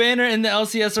new banner in the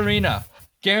LCS arena,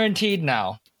 guaranteed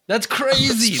now. That's crazy.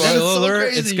 That is Spoiler so alert,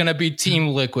 crazy. it's going to be Team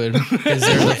Liquid because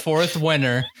they're the fourth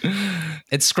winner.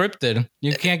 It's scripted.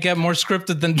 You can't get more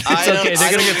scripted than this. It's okay.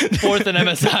 They're gonna get fourth in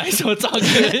MSI, so it's all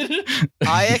good.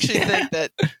 I actually think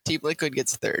that Team Liquid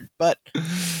gets third, but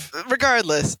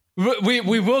regardless, We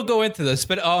will go into this,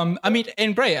 but I mean,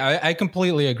 and Bray, I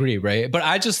completely agree, right? But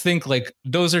I just think, like,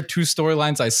 those are two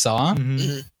storylines I saw,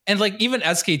 and like even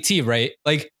SKT, right?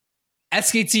 Like,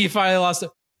 SKT finally lost.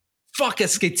 Fuck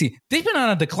SKT. They've been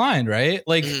on a decline, right?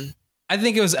 Like, I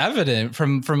think it was evident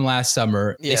from last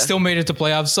summer. Yeah. They still made it to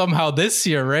playoffs somehow this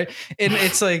year, right? And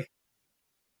it's like,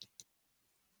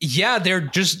 yeah, they don't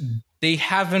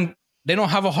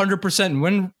have 100%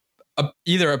 win,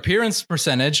 either appearance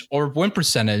percentage or win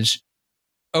percentage.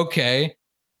 Okay.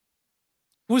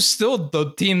 Who's still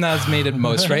the team that has made it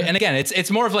most, right? And again, it's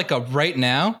more of like a right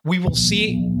now. We will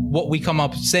see what we come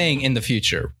up saying in the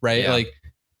future, right? Yeah. Like,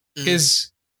 because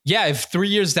if 3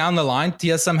 years down the line,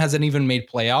 TSM hasn't even made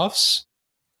playoffs,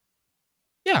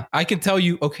 I can tell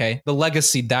you, okay, the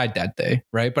legacy died that day,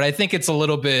 right? But I think it's a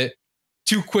little bit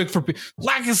too quick for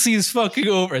legacy is fucking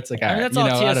over. It's like, all right, that's all I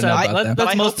don't know TSM. about that.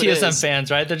 That's I most hope it TSM is.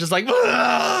 fans, right? They're just like,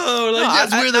 "Whoa!" Like,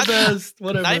 yes, we're the best.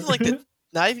 Whatever.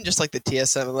 not even just like the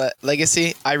TSM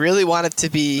legacy. I really want it to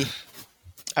be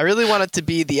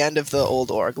the end of the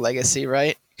old org legacy,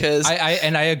 right? Because I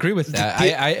agree with that.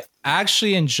 I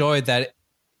actually enjoyed that.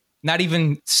 Not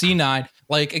even C9.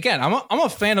 Like, again, I'm a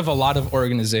fan of a lot of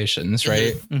organizations,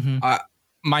 right?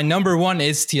 My number one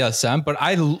is TSM, but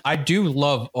I do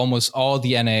love almost all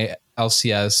the NA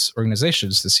LCS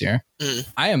organizations this year.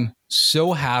 I am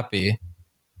so happy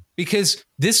because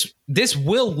this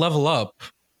will level up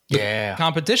the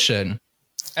competition.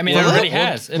 I mean, it already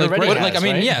has. It already has, like, I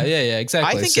mean, right? yeah,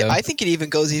 exactly. I think it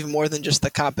even goes even more than just the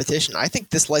competition. I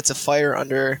think this lights a fire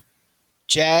under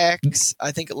Jax.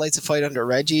 I think it lights a fight under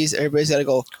Reggie's. Everybody's got to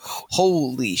go,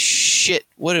 holy shit,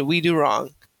 what did we do wrong?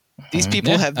 These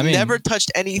people have never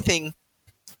touched anything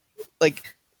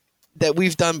like that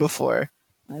we've done before.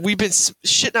 We've been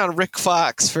shitting on Rick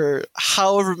Fox for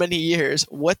however many years.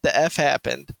 What the F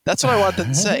happened? That's what I want them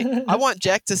to say. I want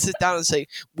Jack to sit down and say,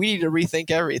 we need to rethink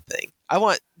everything. I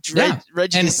want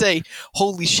Reggie to say,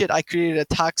 holy shit, I created a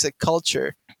toxic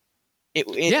culture. In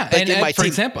my for team.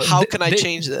 Example, how can I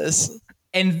change this?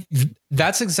 And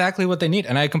that's exactly what they need.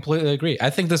 And I completely agree. I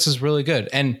think this is really good.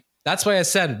 And that's why I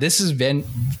said this has been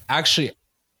actually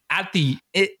at the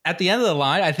end of the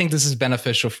line. I think this is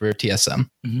beneficial for TSM.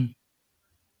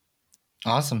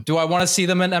 Awesome. Do I want to see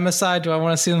them in MSI? Do I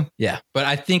want to see them? Yeah. But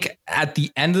I think at the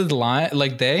end of the line,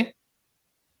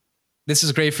 this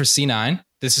is great for C9.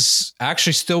 This is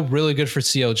actually still really good for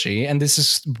CLG. And this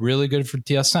is really good for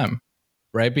TSM,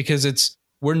 right? Because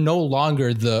we're no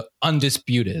longer the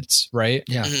undisputeds, right?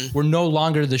 Yeah. We're no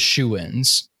longer the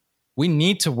shoo-ins. We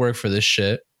need to work for this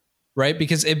shit, right?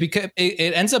 Because it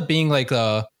ends up being like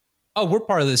we're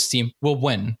part of this team. We'll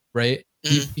win, right?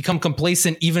 You become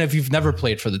complacent even if you've never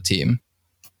played for the team.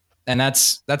 And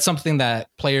that's something that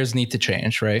players need to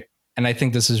change, right? And I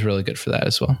think this is really good for that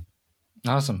as well.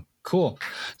 Awesome. Cool.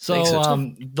 So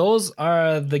Thanks, those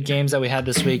are the games that we had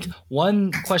this week.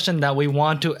 One question that we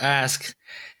want to ask: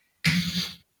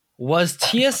 was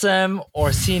TSM or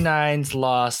C9's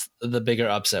loss the bigger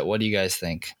upset? What do you guys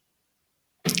think?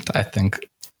 I think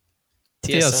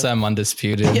TSM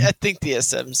undisputed. Yeah, I think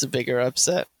TSM's a bigger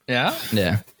upset. Yeah.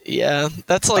 Yeah,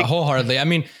 that's like Wholeheartedly. I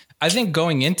mean, I think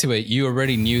going into it, you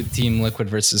already knew Team Liquid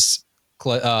versus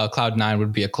Cloud9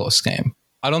 would be a close game.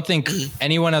 I don't think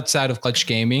anyone outside of Clutch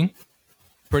Gaming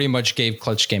pretty much gave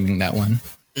Clutch Gaming that one.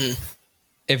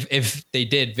 If they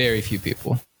did, very few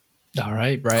people. All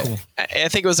right. Cool. I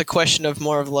think it was a question of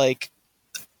more of like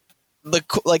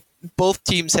both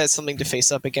teams had something to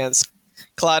face up against.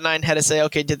 Cloud9 had to say,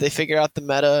 okay, did they figure out the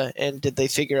meta and did they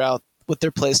figure out what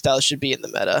their play style should be in the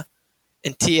meta?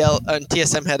 And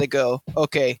TSM had to go,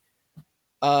 okay,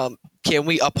 can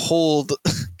we uphold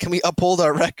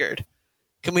our record?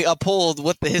 Can we uphold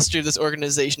what the history of this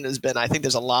organization has been? I think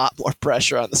there's a lot more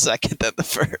pressure on the second than the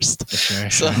first.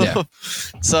 Sure.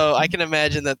 So I can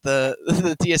imagine that the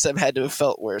TSM had to have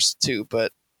felt worse too.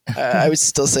 But I would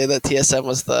still say that TSM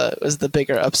was the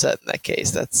bigger upset in that case.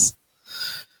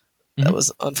 That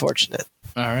was unfortunate.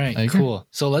 All right, cool.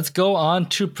 So let's go on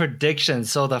to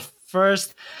predictions. So the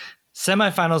first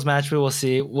semifinals match we will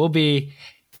see will be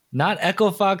not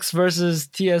Echo Fox versus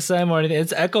TSM or anything.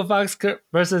 It's Echo Fox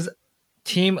versus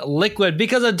Team Liquid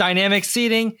because of dynamic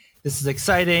seeding. This is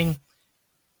exciting.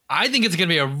 I think it's going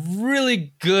to be a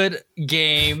really good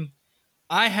game.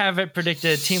 I have it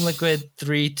predicted Team Liquid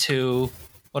 3-2.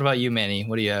 What about you, Manny?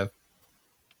 What do you have?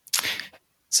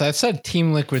 So I've said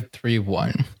Team Liquid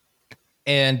 3-1.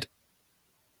 And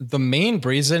the main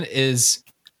reason is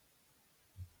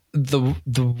the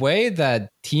way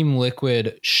that Team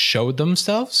Liquid showed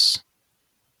themselves.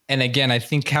 And again, I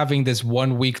think having this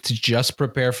 1 week to just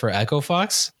prepare for Echo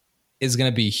Fox is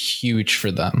going to be huge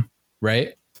for them,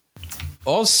 right?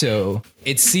 Also,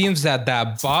 it seems that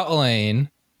bot lane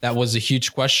that was a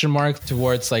huge question mark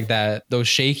towards like those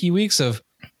shaky weeks of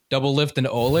Doublelift and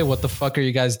Ole. What the fuck are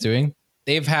you guys doing?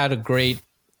 They've had a great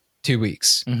 2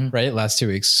 weeks, right? Last 2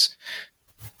 weeks.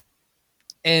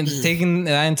 And taking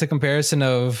that into comparison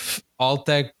of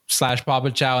Altec /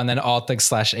 Papa Chow and then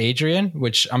Altec / Adrian,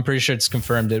 which I'm pretty sure it's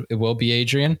confirmed it will be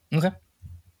Adrian. Okay.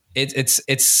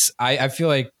 I feel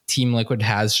like Team Liquid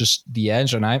has just the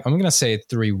edge, and I'm going to say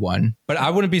 3-1. But I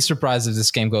wouldn't be surprised if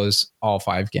this game goes all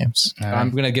 5 games. Right.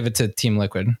 I'm going to give it to Team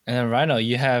Liquid. And then Rhino,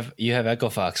 you have Echo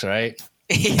Fox, right?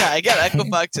 Yeah, I got Echo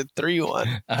Fox at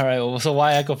 3-1. All right. Well, so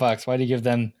why Echo Fox? Why do you give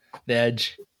them the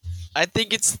edge? I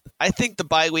think the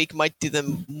bye week might do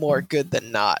them more good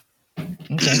than not.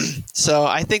 Okay. So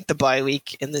I think the bye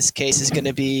week in this case is going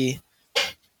to be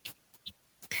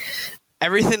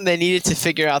everything they needed to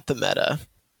figure out the meta.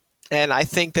 And I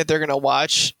think that they're going to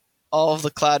watch all of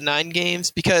the Cloud9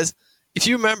 games because if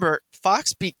you remember,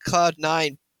 Fox beat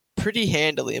Cloud9 pretty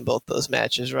handily in both those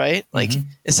matches, right? Like,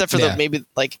 except for maybe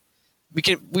like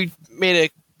we made a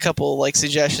couple like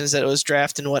suggestions that it was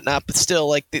draft and whatnot, but still,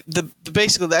 like the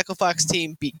basically the Echo Fox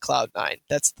team beat Cloud9.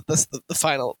 That's the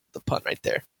final punt right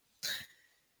there.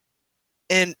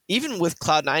 And even with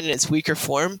Cloud9 in its weaker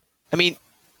form, I mean,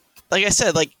 like I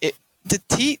said, like the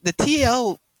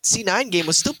TL C9 game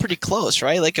was still pretty close,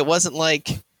 right? Like it wasn't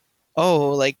like, oh,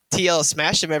 like TL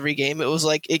smashed them every game. It was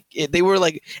like they were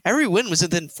like every win was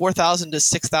within 4,000 to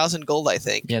 6,000 gold, I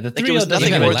think. Yeah, the like it was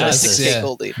nothing more than a 6K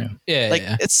gold lead. Yeah, like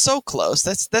it's so close.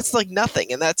 That's like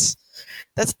nothing, and that's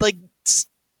like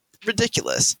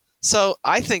ridiculous. So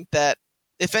I think that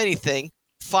if anything,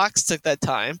 Fox took that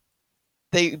time.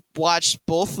 They watched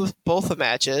both the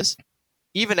matches,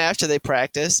 even after they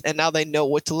practiced, and now they know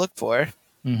what to look for.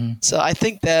 So I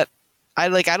think that I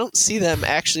don't see them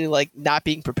actually like not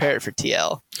being prepared for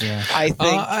TL. Yeah, I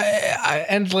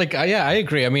think I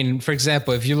agree. I mean, for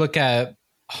example, if you look at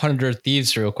 100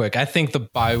 Thieves real quick, I think the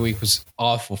bye week was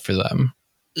awful for them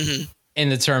in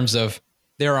the terms of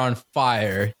they're on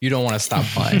fire. You don't want to stop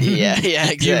playing. yeah,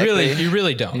 exactly. You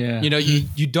really don't. Yeah. You know,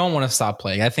 you don't want to stop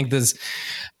playing. I think this,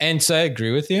 and so I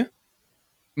agree with you.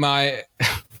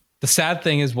 The sad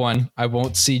thing is, one, I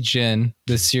won't see Jin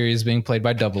this series being played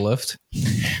by Doublelift,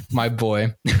 my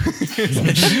boy.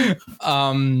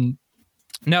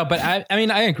 No, but I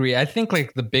mean, I agree. I think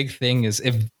like the big thing is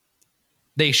if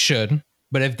they should,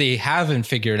 but if they haven't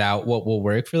figured out what will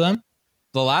work for them,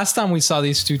 the last time we saw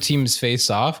these two teams face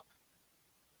off,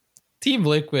 Team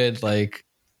Liquid like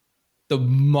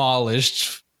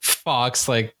demolished Fox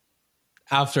like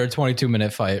after a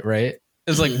 22-minute fight, right? It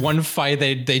was like one fight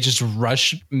they just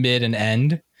rush mid and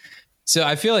end. So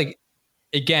I feel like,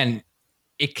 again,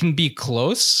 it can be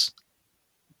close,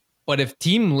 but if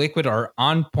Team Liquid are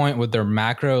on point with their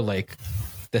macro like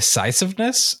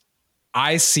decisiveness,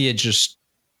 I see it just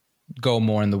go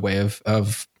more in the way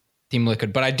of Team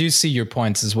Liquid. But I do see your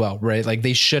points as well, right? Like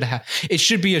they should have, it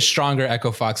should be a stronger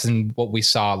Echo Fox than what we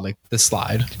saw like the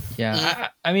slide. Yeah,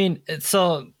 I mean,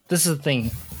 so this is the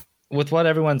thing. with what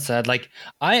everyone said, like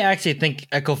I actually think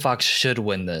Echo Fox should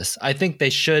win this. I think they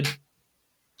should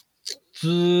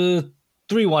 3-1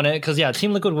 it because yeah,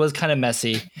 Team Liquid was kind of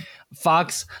messy.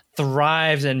 Fox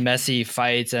thrives in messy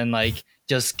fights and like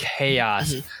just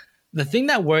chaos. The thing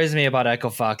that worries me about Echo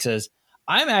Fox is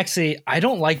I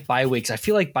don't like bye weeks. I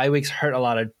feel like bye weeks hurt a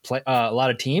lot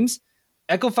of teams.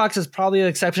 Echo Fox is probably an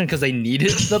exception because they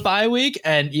needed the bye week,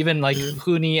 and even like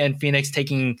Huni and Phoenix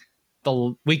taking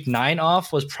the week 9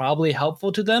 off was probably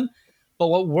helpful to them. But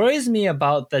what worries me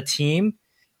about the team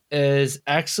is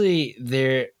actually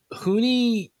their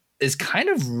Huni is kind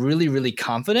of really, really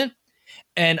confident.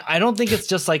 And I don't think it's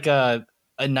just like a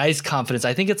nice confidence.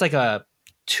 I think it's like a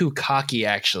too cocky,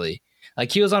 actually.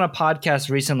 Like he was on a podcast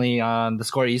recently on the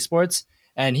Score Esports,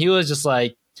 and he was just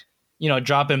like,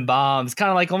 dropping bombs, kind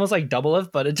of like almost like Double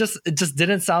Lift, but it just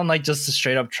didn't sound like just a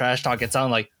straight up trash talk. It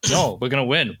sounded like, no, we're gonna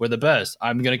win, we're the best,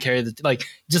 I'm gonna carry the like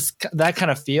just that kind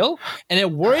of feel. And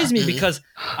it worries me because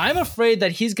I'm afraid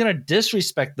that he's gonna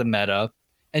disrespect the meta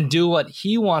and do what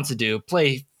he wants to do,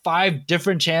 play 5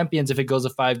 different champions if it goes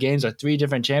to 5 games, or 3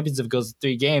 different champions if it goes to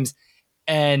 3 games.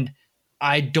 And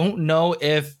I don't know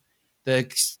if the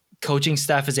coaching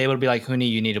staff is able to be like, Huni,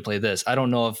 you need to play this. I don't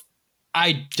know.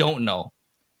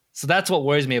 So that's what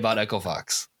worries me about Echo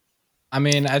Fox. I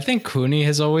mean, I think Huni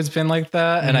has always been like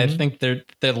that, and I think their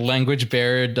language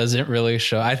barrier doesn't really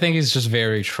show. I think he's just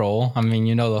very troll. I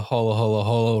mean, the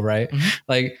holo, right?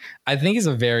 Like, I think he's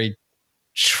a very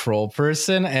troll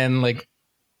person, and like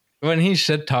when he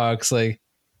shit talks, like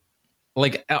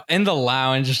in the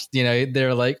lounge,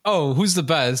 they're like, "Oh, who's the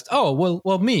best? Oh,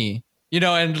 well, me."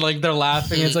 And like they're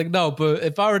laughing. It's like, no, but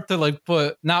if I were to like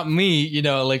put not me,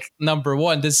 like number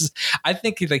 1, I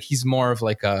think he's more of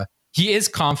like he is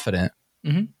confident.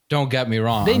 Don't get me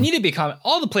wrong. They need to be confident.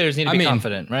 All the players need to be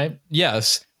confident, right?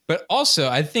 Yes. But also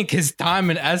I think his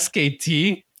time in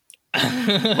SKT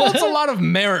holds a lot of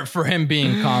merit for him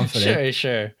being confident.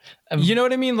 Sure. You know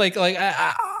what I mean? Like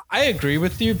I agree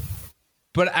with you.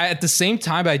 But at the same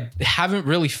time, I haven't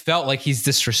really felt like he's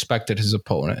disrespected his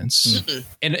opponents.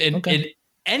 In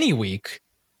any week,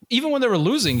 even when they were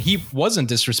losing, he wasn't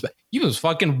disrespect. He was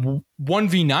fucking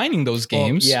 1v9ing those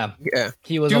games. Well, yeah.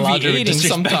 He was allowed to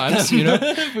sometimes,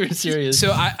 We're serious.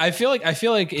 So I feel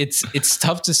like it's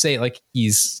tough to say like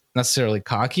he's necessarily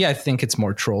cocky. I think it's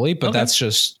more trolly, but that's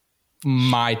just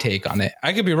my take on it.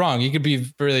 I could be wrong. He could be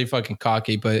really fucking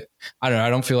cocky, but I don't know. I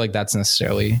don't feel like that's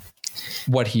necessarily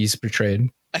what he's portrayed.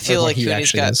 I feel like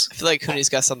Huni's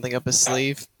got something up his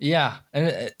sleeve. Yeah,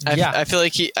 and I feel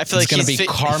like he's gonna be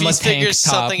Karma he's figured tank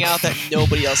something out that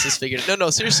nobody else has figured. No,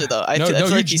 seriously though.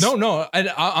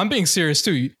 I'm being serious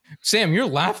too. Sam, you're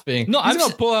laughing. No, he's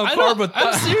gonna pull out Karma.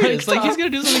 I'm serious. Like he's gonna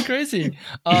do something crazy.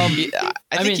 I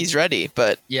think he's ready,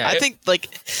 but yeah, I think like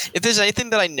if there's anything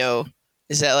that I know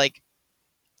is that like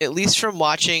at least from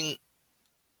watching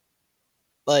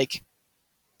like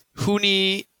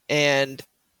Huni and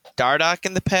Dardoch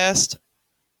in the past,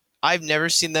 I've never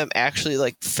seen them actually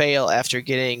like fail after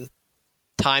getting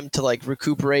time to like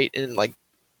recuperate and like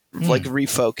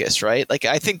refocus, right? Like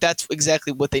I think that's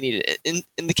exactly what they needed. In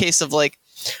the case of like,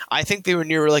 I think they were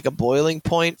near like a boiling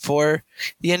point for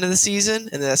the end of the season,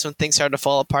 and that's when things started to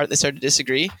fall apart and they started to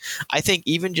disagree. I think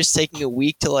even just taking a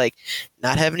week to like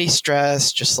not have any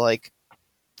stress, just like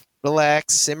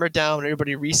relax, simmer down,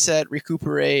 everybody reset,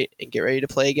 recuperate, and get ready to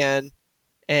play again.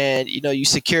 And you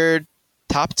secured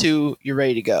top 2, you're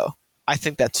ready to go. I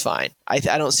think that's fine. I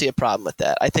don't see a problem with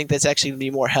that. I think that's actually going to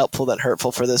be more helpful than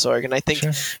hurtful for this org. And I think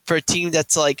for a team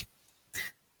that's like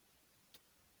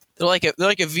they're like a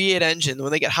V8 engine.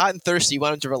 When they get hot and thirsty, you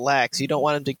want them to relax. You don't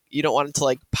want them to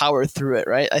like power through it,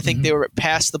 right? I think they were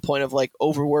past the point of like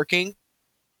overworking,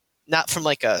 not from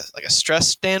like a stress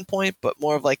standpoint, but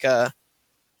more of like a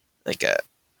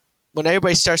when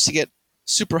everybody starts to get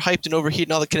super hyped and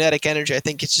overheating all the kinetic energy, I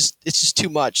think it's just too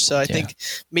much. So I think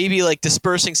maybe like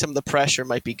dispersing some of the pressure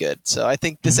might be good. So I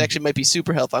think this actually might be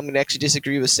super helpful. I'm going to actually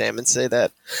disagree with Sam and say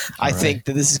that I think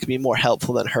that this is going to be more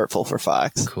helpful than hurtful for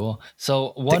Fox. Cool.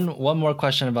 So one more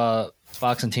question about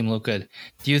Fox and Team Liquid.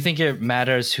 Do you think it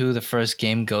matters who the first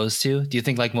game goes to? Do you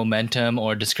think like momentum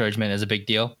or discouragement is a big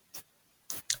deal?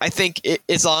 I think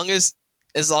as long as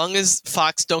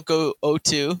Fox don't go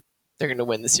 0-2, they're going to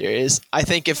win the series. I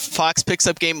think if Fox picks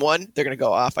up game 1, they're going to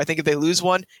go off. I think if they lose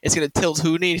 1, it's going to tilt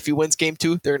Huni. If he wins game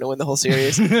 2, they're going to win the whole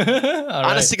series.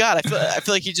 Honest to God, I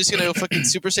feel like he's just going to go fucking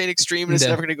Super Saiyan Extreme and it's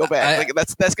never going to go back. Like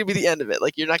that's going to be the end of it.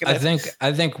 Like you're not going to.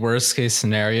 I think worst case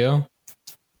scenario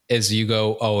is you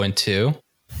go 0-2.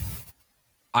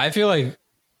 I feel like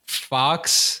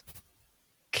Fox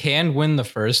can win the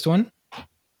first one,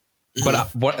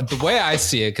 but the way I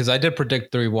see it, because I did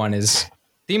predict 3-1, is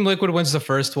Team Liquid wins the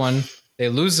first one, they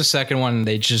lose the second one, and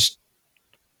they just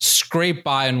scrape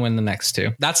by and win the next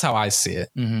two. That's how I see it.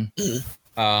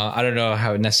 I don't know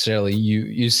how necessarily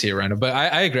you see it, Randall, but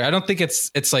I agree. I don't think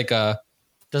it's like a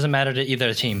doesn't matter to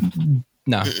either team.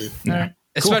 no. Right.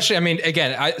 Especially, I mean,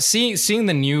 again, seeing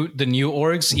the new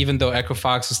orgs, even though Echo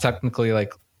Fox is technically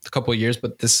like a couple of years,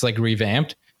 but this is like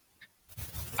revamped.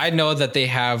 I know that they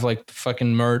have like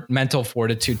fucking mental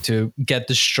fortitude to get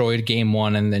destroyed game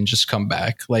one and then just come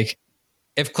back. Like,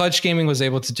 if Clutch Gaming was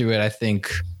able to do it, I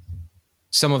think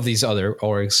some of these other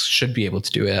orgs should be able to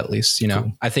do it at least. You know,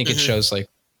 cool. I think it shows like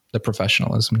the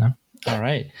professionalism now. All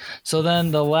right. So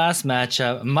then the last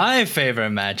matchup, my favorite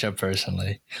matchup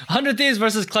personally, 100 Thieves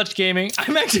versus Clutch Gaming.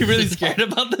 I'm actually really scared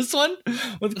about this one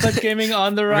with Clutch Gaming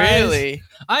on the rise. Really?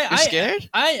 You're scared?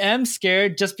 I am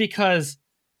scared just because,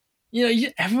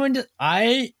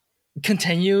 I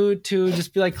continue to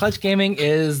just be like, Clutch Gaming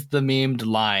is the memed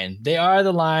line. They are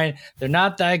the line. They're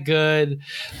not that good.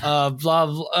 Blah, blah.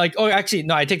 Like, oh, actually,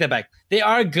 no, I take that back. They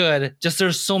are good. Just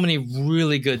there's so many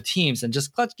really good teams, and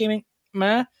just Clutch Gaming,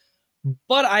 meh.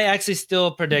 But I actually still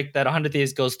predict that 100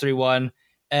 Thieves goes 3-1.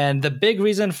 And the big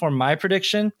reason for my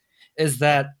prediction is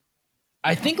that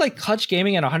I think like Clutch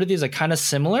Gaming and 100 Thieves are kind of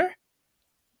similar.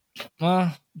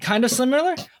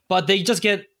 But they just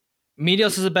get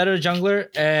Meteos is a better jungler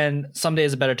and Someday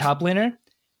is a better top laner.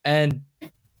 And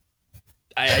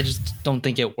I just don't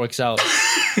think it works out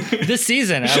this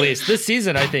season, at least. This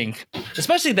season, I think.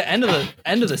 Especially the end of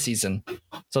the season.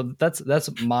 So that's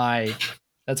my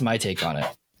take on it.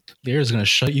 Lyra's gonna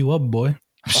shut you up, boy.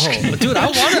 Oh, dude,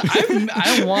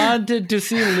 I wanted to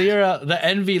see Lyra, the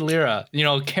Envy Lyra,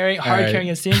 carrying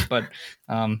his team. But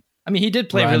he did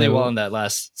play really well in that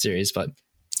last series. But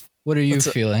what are you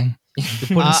feeling?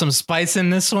 You're putting some spice in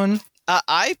this one.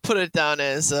 I put it down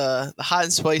as the hot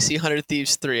and spicy 100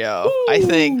 Thieves 3-0. I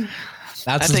think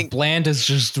that's as bland as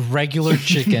just regular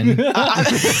chicken.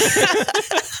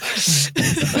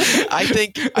 I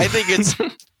think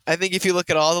if you look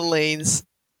at all the lanes,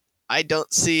 I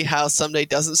don't see how Someday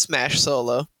doesn't smash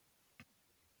solo.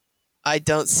 I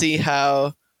don't see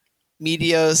how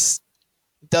Meteos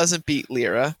doesn't beat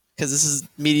Lyra, because this is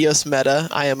Meteos meta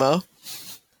IMO.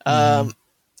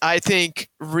 I think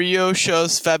Rio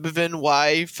shows Febiven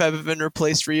why Febiven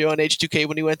replaced Rio on H2K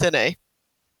when he went to NA.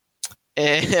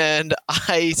 And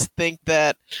I think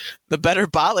that the better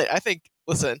bot lane,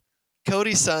 listen,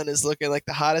 Cody Sun is looking like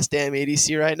the hottest damn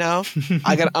ADC right now.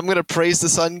 I'm gonna praise the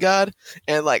Sun God,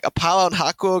 and like Apollo and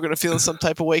Hakuo are gonna feel in some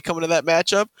type of way coming to that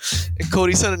matchup. And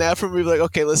Cody Sun and Afro will be like,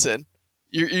 okay, listen,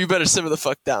 you better simmer the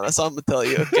fuck down. That's all I'm gonna tell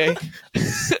you, okay?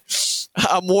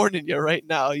 I'm warning you right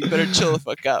now. You better chill the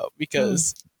fuck out,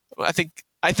 because I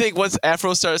think once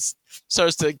Afro starts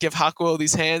to give Hakuo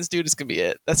these hands, dude, it's gonna be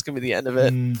it. That's gonna be the end of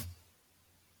it.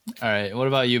 All right, what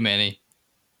about you, Manny?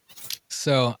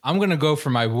 So I'm gonna go for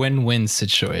my win-win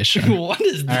situation. What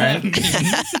is that?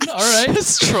 All right,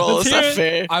 this troll is not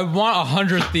fair. I want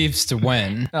 100 Thieves to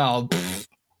win. Oh,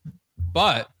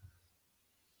 but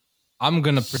I'm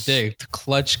gonna predict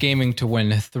Clutch Gaming to win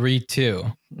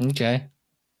 3-2. Okay.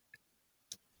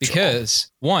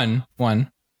 Because one,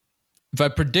 if I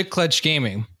predict Clutch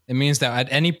Gaming, it means that at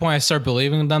any point I start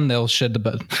believing in them, they'll shed the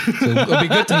bed. So it'll be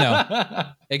good to know.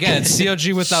 Again, it's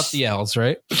CLG without the L's,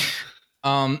 right?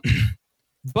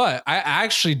 But I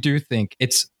actually do think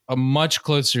it's a much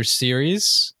closer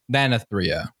series than a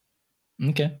 3-0.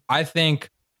 Okay. I think,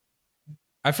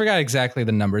 I forgot exactly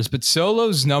the numbers, but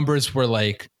Solo's numbers were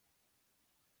like,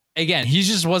 again, he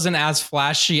just wasn't as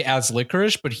flashy as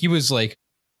Licorice, but he was like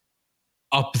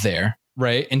up there,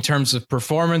 right? In terms of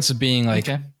performance, of being like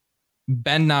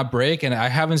bend not break. And I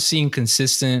haven't seen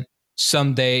consistent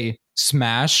Someday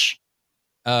smash,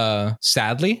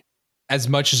 sadly, as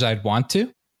much as I'd want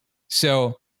to.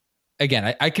 So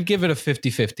again, I could give it a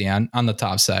 50-50 on the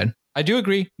top side. I do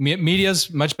agree. Media's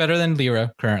much better than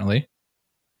Lyra currently.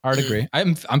 Hard agree.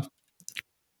 I'm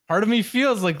part of me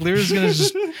feels like Lyra's gonna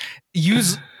just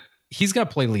he's gonna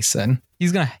play Lee Sin.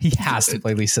 He has to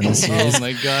play Lee Sin this series. Oh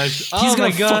my gosh. He's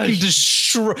gonna fucking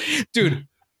destroy, dude.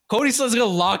 Cody Sun's gonna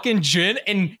lock in Jhin,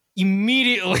 and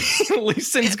immediately Lee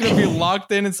Sin's gonna be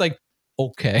locked in. It's like,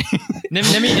 okay.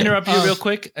 Let me interrupt you real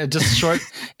quick, just short.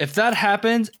 If that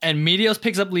happens and Meteos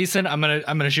picks up Lee Sin, I'm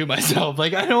gonna shoot myself.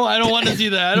 Like I don't want to see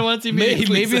that. I don't want to see Meteos.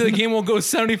 Maybe the game will go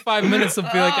 75 minutes and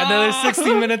be like another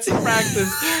 60 minutes of practice.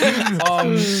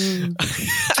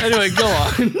 Anyway, go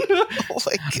on. Oh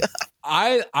my god.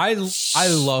 I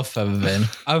love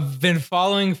Febiven. I've been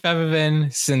following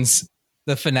Febiven since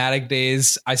the Fnatic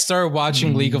days. I started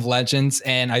watching League of Legends,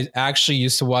 and I actually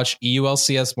used to watch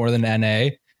EULCS more than NA.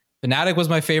 Fnatic was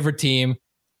my favorite team.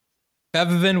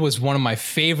 Fevivin was one of my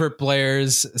favorite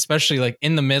players, especially like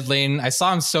in the mid lane. I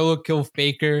saw him solo kill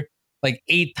Faker like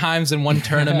 8 times in one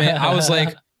tournament. I was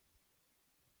like,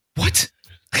 what?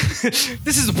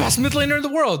 This is the best mid laner in the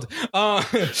world.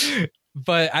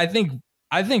 But I think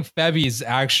Febby is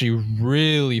actually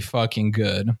really fucking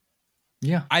good.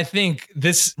 Yeah. I think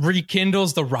this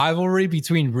rekindles the rivalry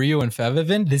between Rio and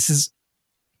Fevivin. It's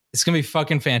going to be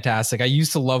fucking fantastic. I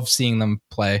used to love seeing them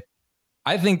play.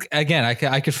 I think, again,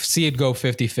 I could see it go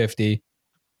 50-50.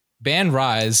 Ban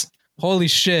Rise. Holy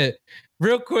shit.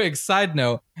 Real quick, side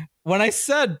note. When I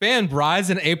said ban Rise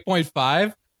in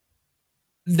 8.5,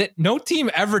 that no team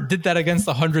ever did that against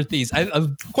the 100 Thieves.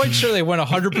 I'm quite sure they went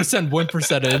 100% win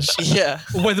percentage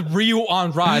with Ryu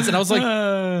on Rise. And I was like,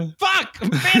 fuck,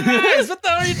 ban Rise. What the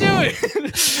hell are you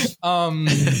doing?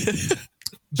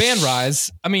 Ban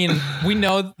Rise. I mean, we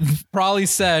know probably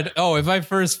said, oh, if I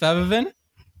first Fevivin,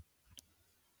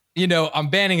 I'm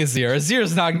banning Azir.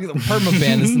 Azir's not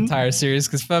perma-ban this entire series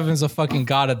because Fevin's a fucking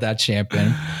god at that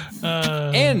champion.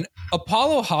 And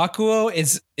Apollo Hakuo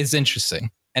is interesting.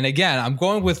 And again, I'm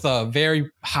going with a very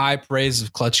high praise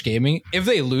of Clutch Gaming. If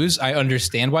they lose, I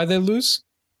understand why they lose.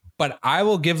 But I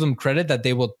will give them credit that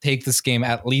they will take this game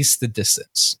at least the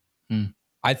distance.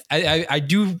 I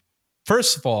do.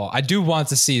 First of all, I do want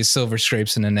to see Silver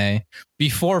Scrapes in an A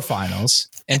before finals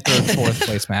and fourth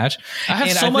place match. I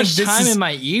have so much time in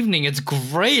my evening. It's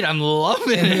great. I'm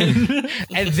loving it.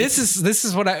 And this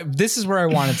is where I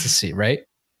wanted to see, right?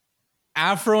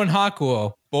 Afro and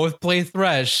Hakuo both play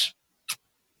Thresh.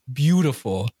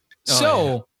 Beautiful.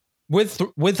 With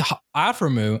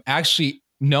Afromu actually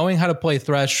knowing how to play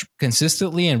Thresh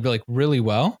consistently and really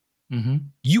well,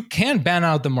 you can ban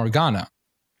out the Morgana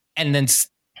and then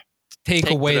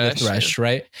take away the Thresh,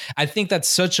 right? I think that's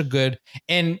such a good,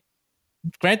 and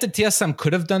granted TSM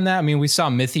could have done that. I mean, we saw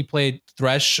Mithy play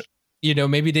Thresh,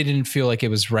 maybe they didn't feel like it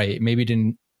was right. Maybe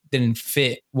didn't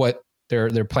fit what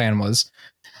their plan was.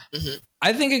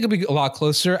 I think it could be a lot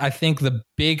closer. I think the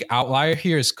big outlier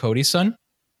here is Cody's son,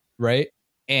 right?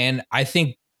 And I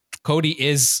think Cody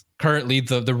is currently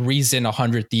the reason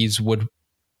 100 Thieves would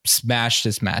smash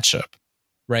this matchup,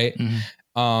 right?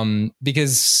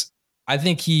 Because I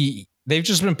think they've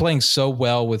just been playing so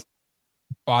well with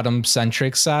bottom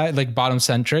centric.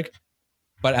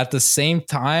 But at the same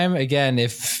time, again,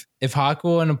 if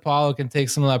Hakuo and Apollo can take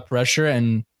some of that pressure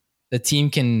and the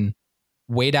team can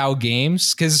wait out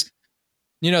games, because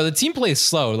the team plays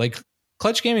slow. Like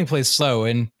Clutch Gaming plays slow,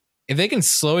 and if they can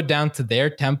slow it down to their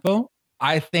tempo,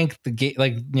 I think the game,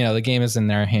 the game is in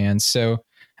their hands. So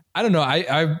I don't know.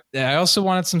 I also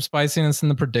wanted some spiciness in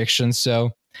the prediction,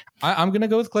 so I'm gonna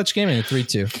go with Clutch Gaming at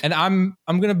 3-2, and I'm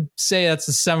gonna say that's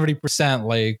a 70%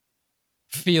 like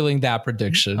feeling that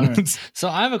prediction. Right. So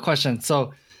I have a question.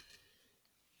 So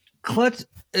Clutch,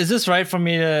 is this right for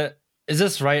me to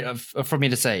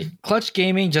say Clutch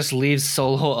Gaming just leaves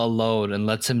Solo alone and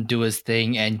lets him do his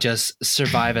thing and just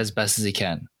survive as best as he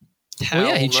can?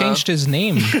 He changed his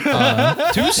name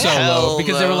to Solo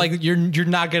because they were like, "You're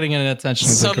not getting any attention."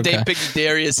 Someday pick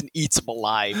Darius and eats him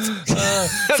alive.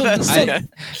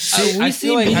 I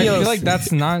feel like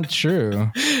that's not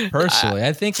true. Personally,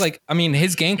 I think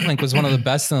his Gangplank was one of the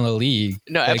best in the league.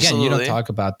 No, but absolutely. Again, you don't talk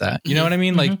about that. You know what I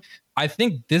mean? Like, I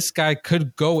think this guy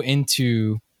could go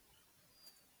into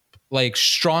like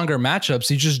stronger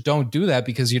matchups. You just don't do that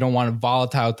because you don't want a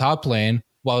volatile top lane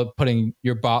while putting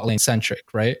your bot lane centric,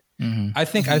 right? I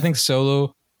think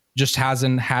Solo just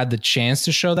hasn't had the chance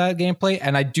to show that gameplay,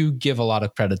 and I do give a lot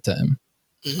of credit to him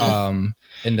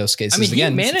in those cases. I mean,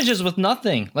 again, he manages with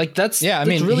nothing. Like that's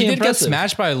really really he did impressive. get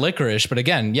smashed by Licorice, but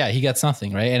again, he gets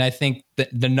nothing, right? And I think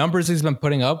the numbers he's been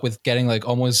putting up with getting like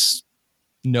almost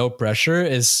no pressure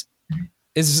is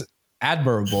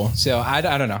admirable. So I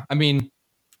don't know. I mean,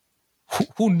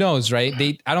 who knows, right?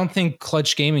 I don't think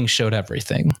Clutch Gaming showed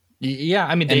everything. Yeah,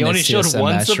 I mean, they only showed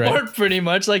one support pretty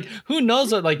much. Like, who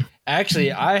knows what, like,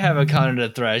 actually, I have a counter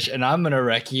to Thresh and I'm going to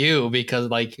wreck you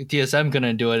because, like, TSM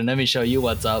couldn't do it. And let me show you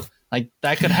what's up. Like,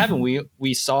 that could happen.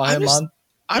 We saw him on.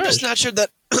 I'm just not sure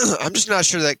that I'm just not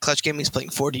sure that Clutch Gaming's playing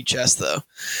 4D chess, though.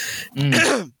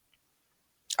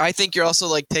 I think you're also,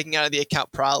 like, taking out of the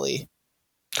account Prolly.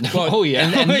 Well, No. You're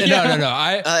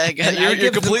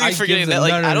completely forgetting that.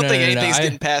 Like, I don't think anything's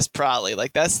getting past Prolly.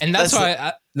 Like that's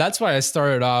why I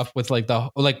started off with like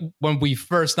when we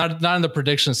first not in the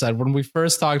prediction side, when we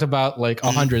first talked about like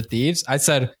 100 Thieves, I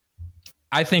said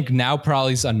I think now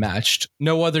Prolly's unmatched.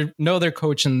 No other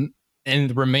coach and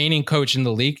the remaining coach in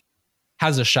the league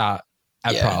has a shot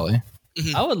at Prolly.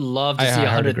 I would love to see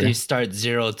 100 Thieves start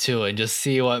 0-2 and just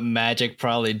see what magic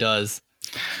Prolly does.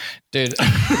 Dude,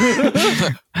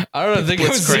 I don't know. They go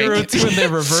Blitzcrank. 0-2 in their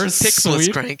reverse Pick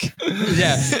sweep. Blitzcrank.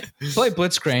 Yeah, play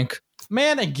Blitzcrank.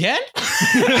 Man, again?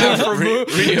 Ryu,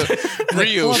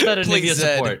 Pull up that play Anivia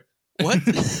Zed. support. What?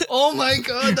 Oh my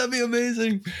god, that'd be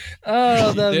amazing.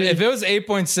 Oh, that'd be If it was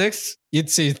 8.6, you'd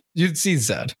see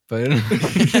Zed, but But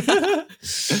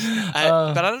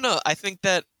I don't know. I think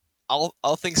that all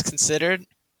things considered,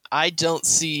 I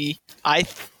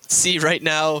see right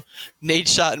now Nate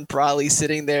Shot and Probably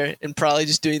sitting there and probably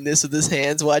just doing this with his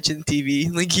hands watching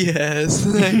TV. Like,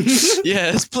 yes.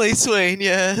 Yes, play Swain,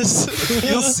 yes.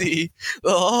 You'll see.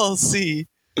 They'll all see.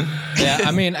 yeah,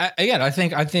 I mean, I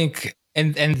think,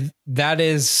 and that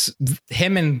is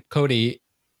him and Cody.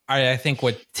 I think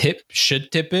what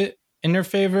should tip it in their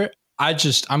favor.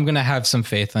 I'm gonna have some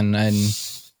faith in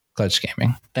Clutch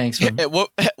Gaming. Thanks for At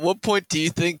what point do you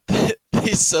think that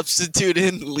they substitute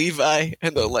in Levi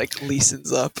and they're like,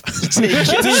 Leeson's up?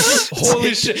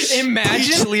 Holy shit!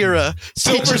 Imagine Lira.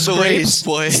 Silver Teach the ways, Scrapes.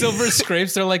 boy. Silver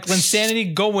Scrapes. They're like,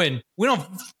 Linsanity, go in. We don't.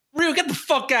 Rio, get the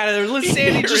fuck out of there.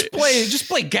 Linsanity, just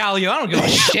play Galio. I don't give a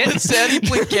shit. Sandy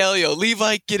play Galio.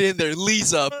 Levi, get in there.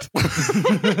 Lee's up. Levi,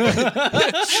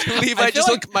 just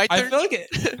look. My I turn. feel like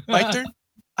My turn.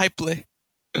 I play.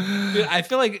 Dude, I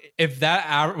feel like if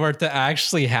that were to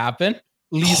actually happen,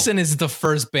 Leeson is the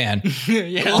first ban.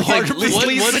 yeah, like,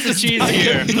 what's the cheese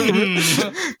here?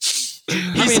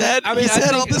 He's had I all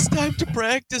think- this time to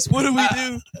practice. What do we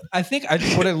do? I think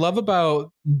what I love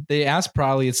about they asked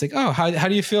probably it's like, oh, how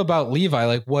do you feel about Levi?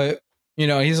 Like what,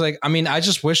 he's like, I mean, I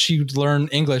just wish he'd learn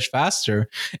English faster.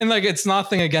 And like, it's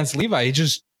nothing against Levi. He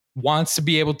just wants to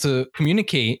be able to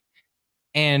communicate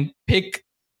and pick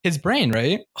his brain,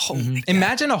 right? Holy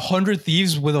Imagine 100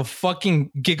 Thieves with a fucking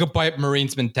Gigabyte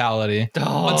Marines mentality.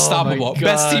 Oh, Unstoppable. my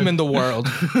Best God. team in the world.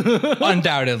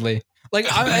 Undoubtedly. Like,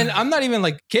 I'm not even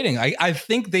like kidding. I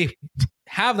think they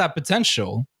have that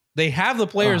potential. They have the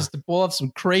players to pull off some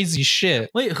crazy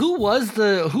shit. Wait, who was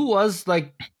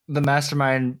like the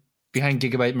mastermind behind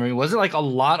Gigabyte Marine? Was it like a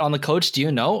lot on the coach? Do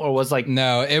you know, or was like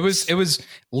No, it was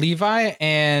Levi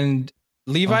and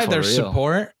Levi, for their real.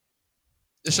 support.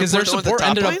 Because their support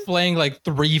ended up playing like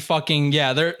 3 fucking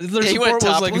their he support went was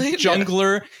top like lane? a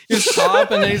jungler. He was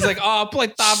top, and then he's like, "Oh, I'll play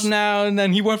top now." And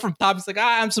then he went from top. He's like,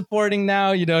 "I'm supporting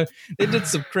now." They did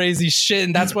some crazy shit,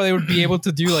 and that's why they would be able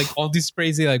to do like all these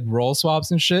crazy like role swaps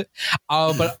and shit.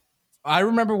 But I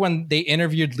remember when they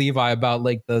interviewed Levi about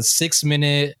like the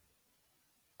 6-minute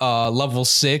level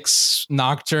 6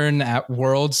 Nocturne at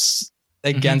Worlds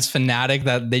against Fnatic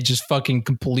that they just fucking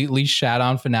completely shat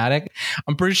on Fnatic.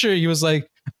 I'm pretty sure he was like,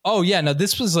 oh yeah, no,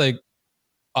 this was like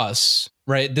us,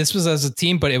 right? This was as a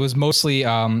team, but it was mostly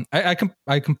I'm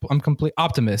complete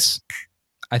Optimus.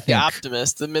 I think Yeah,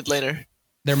 Optimus, the mid laner.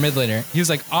 their mid laner. He was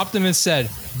like, Optimus said,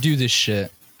 do this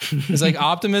shit. It's like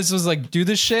Optimus was like, do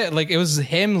this shit. Like it was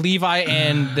him, Levi,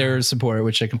 and their supporter,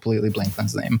 which I completely blanked on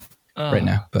his name right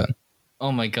now. But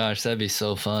Oh my gosh, that'd be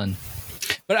so fun.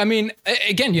 I mean,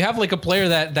 again, you have like a player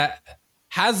that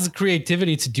has the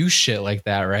creativity to do shit like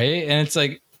that, right? And it's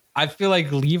like, I feel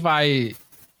like Levi,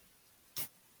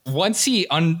 once he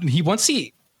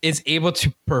is able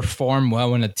to perform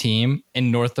well in a team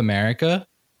in North America,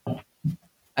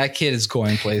 that kid is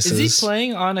going places. Is he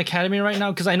playing on Academy right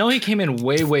now? Because I know he came in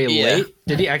way late.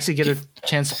 Did he actually get a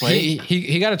chance to play?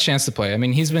 He got a chance to play. I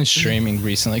mean, he's been streaming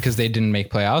recently because they didn't make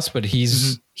playoffs, but he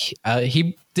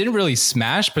didn't really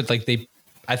smash, but like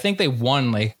I think they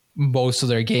won like most of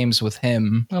their games with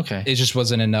him. Okay. It just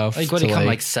wasn't enough. Like what to, did he come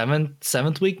like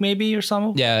seventh week maybe or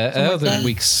something? Yeah, that was like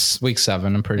week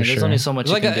 7. I'm pretty Yeah, sure. there's only so much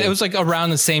It was, you can do. it was like around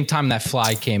the same time that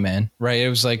Fly came in, right? It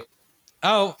was like,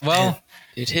 oh well,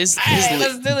 Dude, his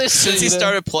let's do this since shit, he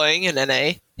started playing in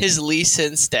NA, his Lee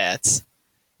Sin stats.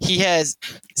 He has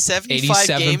 75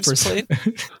 games 87%.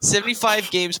 played. 75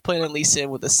 games played on Lee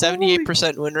Sin with a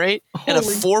 78% win rate and a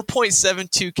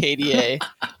 4.72 KDA.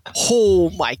 Oh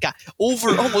my god! Over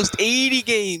almost 80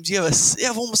 games, you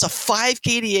have almost a 5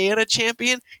 KDA on a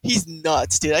champion. He's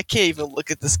nuts, dude. I can't even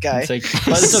look at this guy. It's like,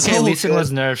 but it's okay. So Lee Sin good.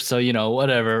 was nerfed, so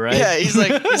whatever, right? Yeah, he's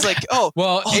like, oh,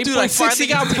 well, oh, dude, I 8.6 finally he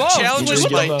got can take both. Challenger He did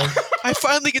get Smite. both. I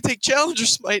finally can take Challenger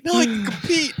Smite. Now I can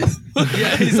compete.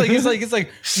 Yeah, he's like,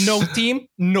 no team,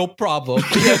 no problem.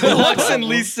 Lux and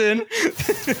Lee Sin.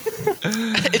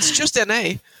 It's just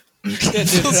NA. Yeah,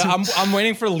 dude, I'm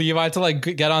waiting for Levi to like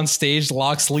get on stage,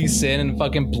 locks Lee Sin, and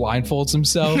fucking blindfolds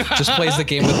himself. Just plays the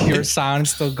game with pure sound,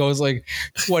 still goes like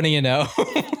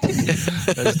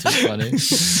 20-0. That's too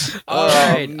funny. All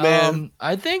Oh, right, man.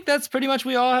 I think that's pretty much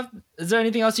we all have. Is there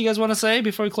anything else you guys want to say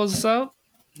before we close this out?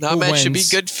 No, Who man, should be wins?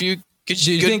 good few. Good,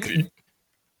 Do you good,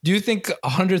 think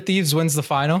 100 Thieves wins the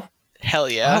final? Hell Oh,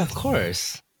 yeah. of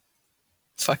course.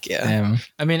 Fuck yeah. Damn.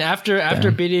 I mean, after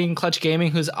Damn. beating Clutch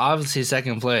Gaming, who's obviously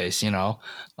second place, 100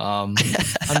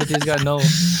 Thieves got no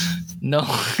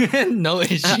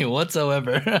issue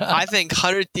whatsoever. I think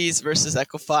 100 Thieves versus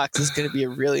Echo Fox is going to be a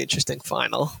really interesting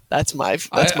final. That's my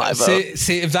vote.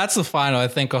 See, if that's the final, I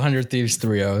think 100 Thieves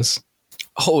 3-0s.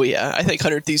 Oh yeah, I think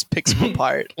 100 Thieves picks them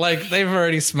apart. Like they've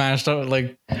already smashed up.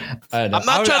 Like I don't know. I'm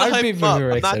not trying to hype be him up.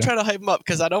 very I'm not excited. trying to hype him up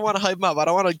because I don't want to hype him up. I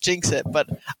don't want to jinx it, but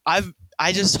I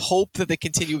just hope that they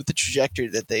continue with the trajectory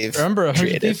that they've Remember, 100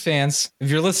 created. Thieves fans, if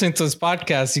you're listening to this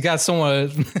podcast, you got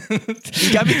someone.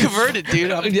 You got me converted,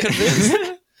 dude. I'm convinced.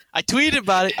 I tweeted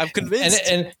about it. I'm convinced.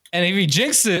 and if you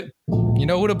jinx it, you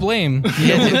know who to blame. You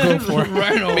know who to go for.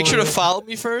 Right Make sure to over. follow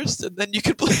me first, and then you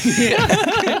can play.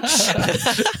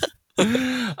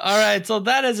 All right, so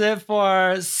that is it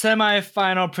for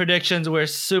semifinal predictions. We're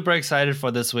super excited for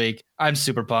this week. I'm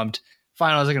super pumped.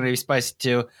 Finals are going to be spicy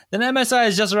too. Then MSI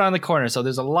is just around the corner, so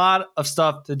there's a lot of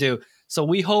stuff to do. So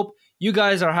we hope you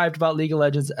guys are hyped about League of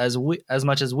Legends as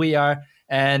much as we are.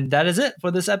 And that is it for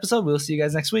this episode. We'll see you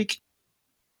guys next week.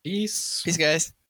 Peace. Peace, guys.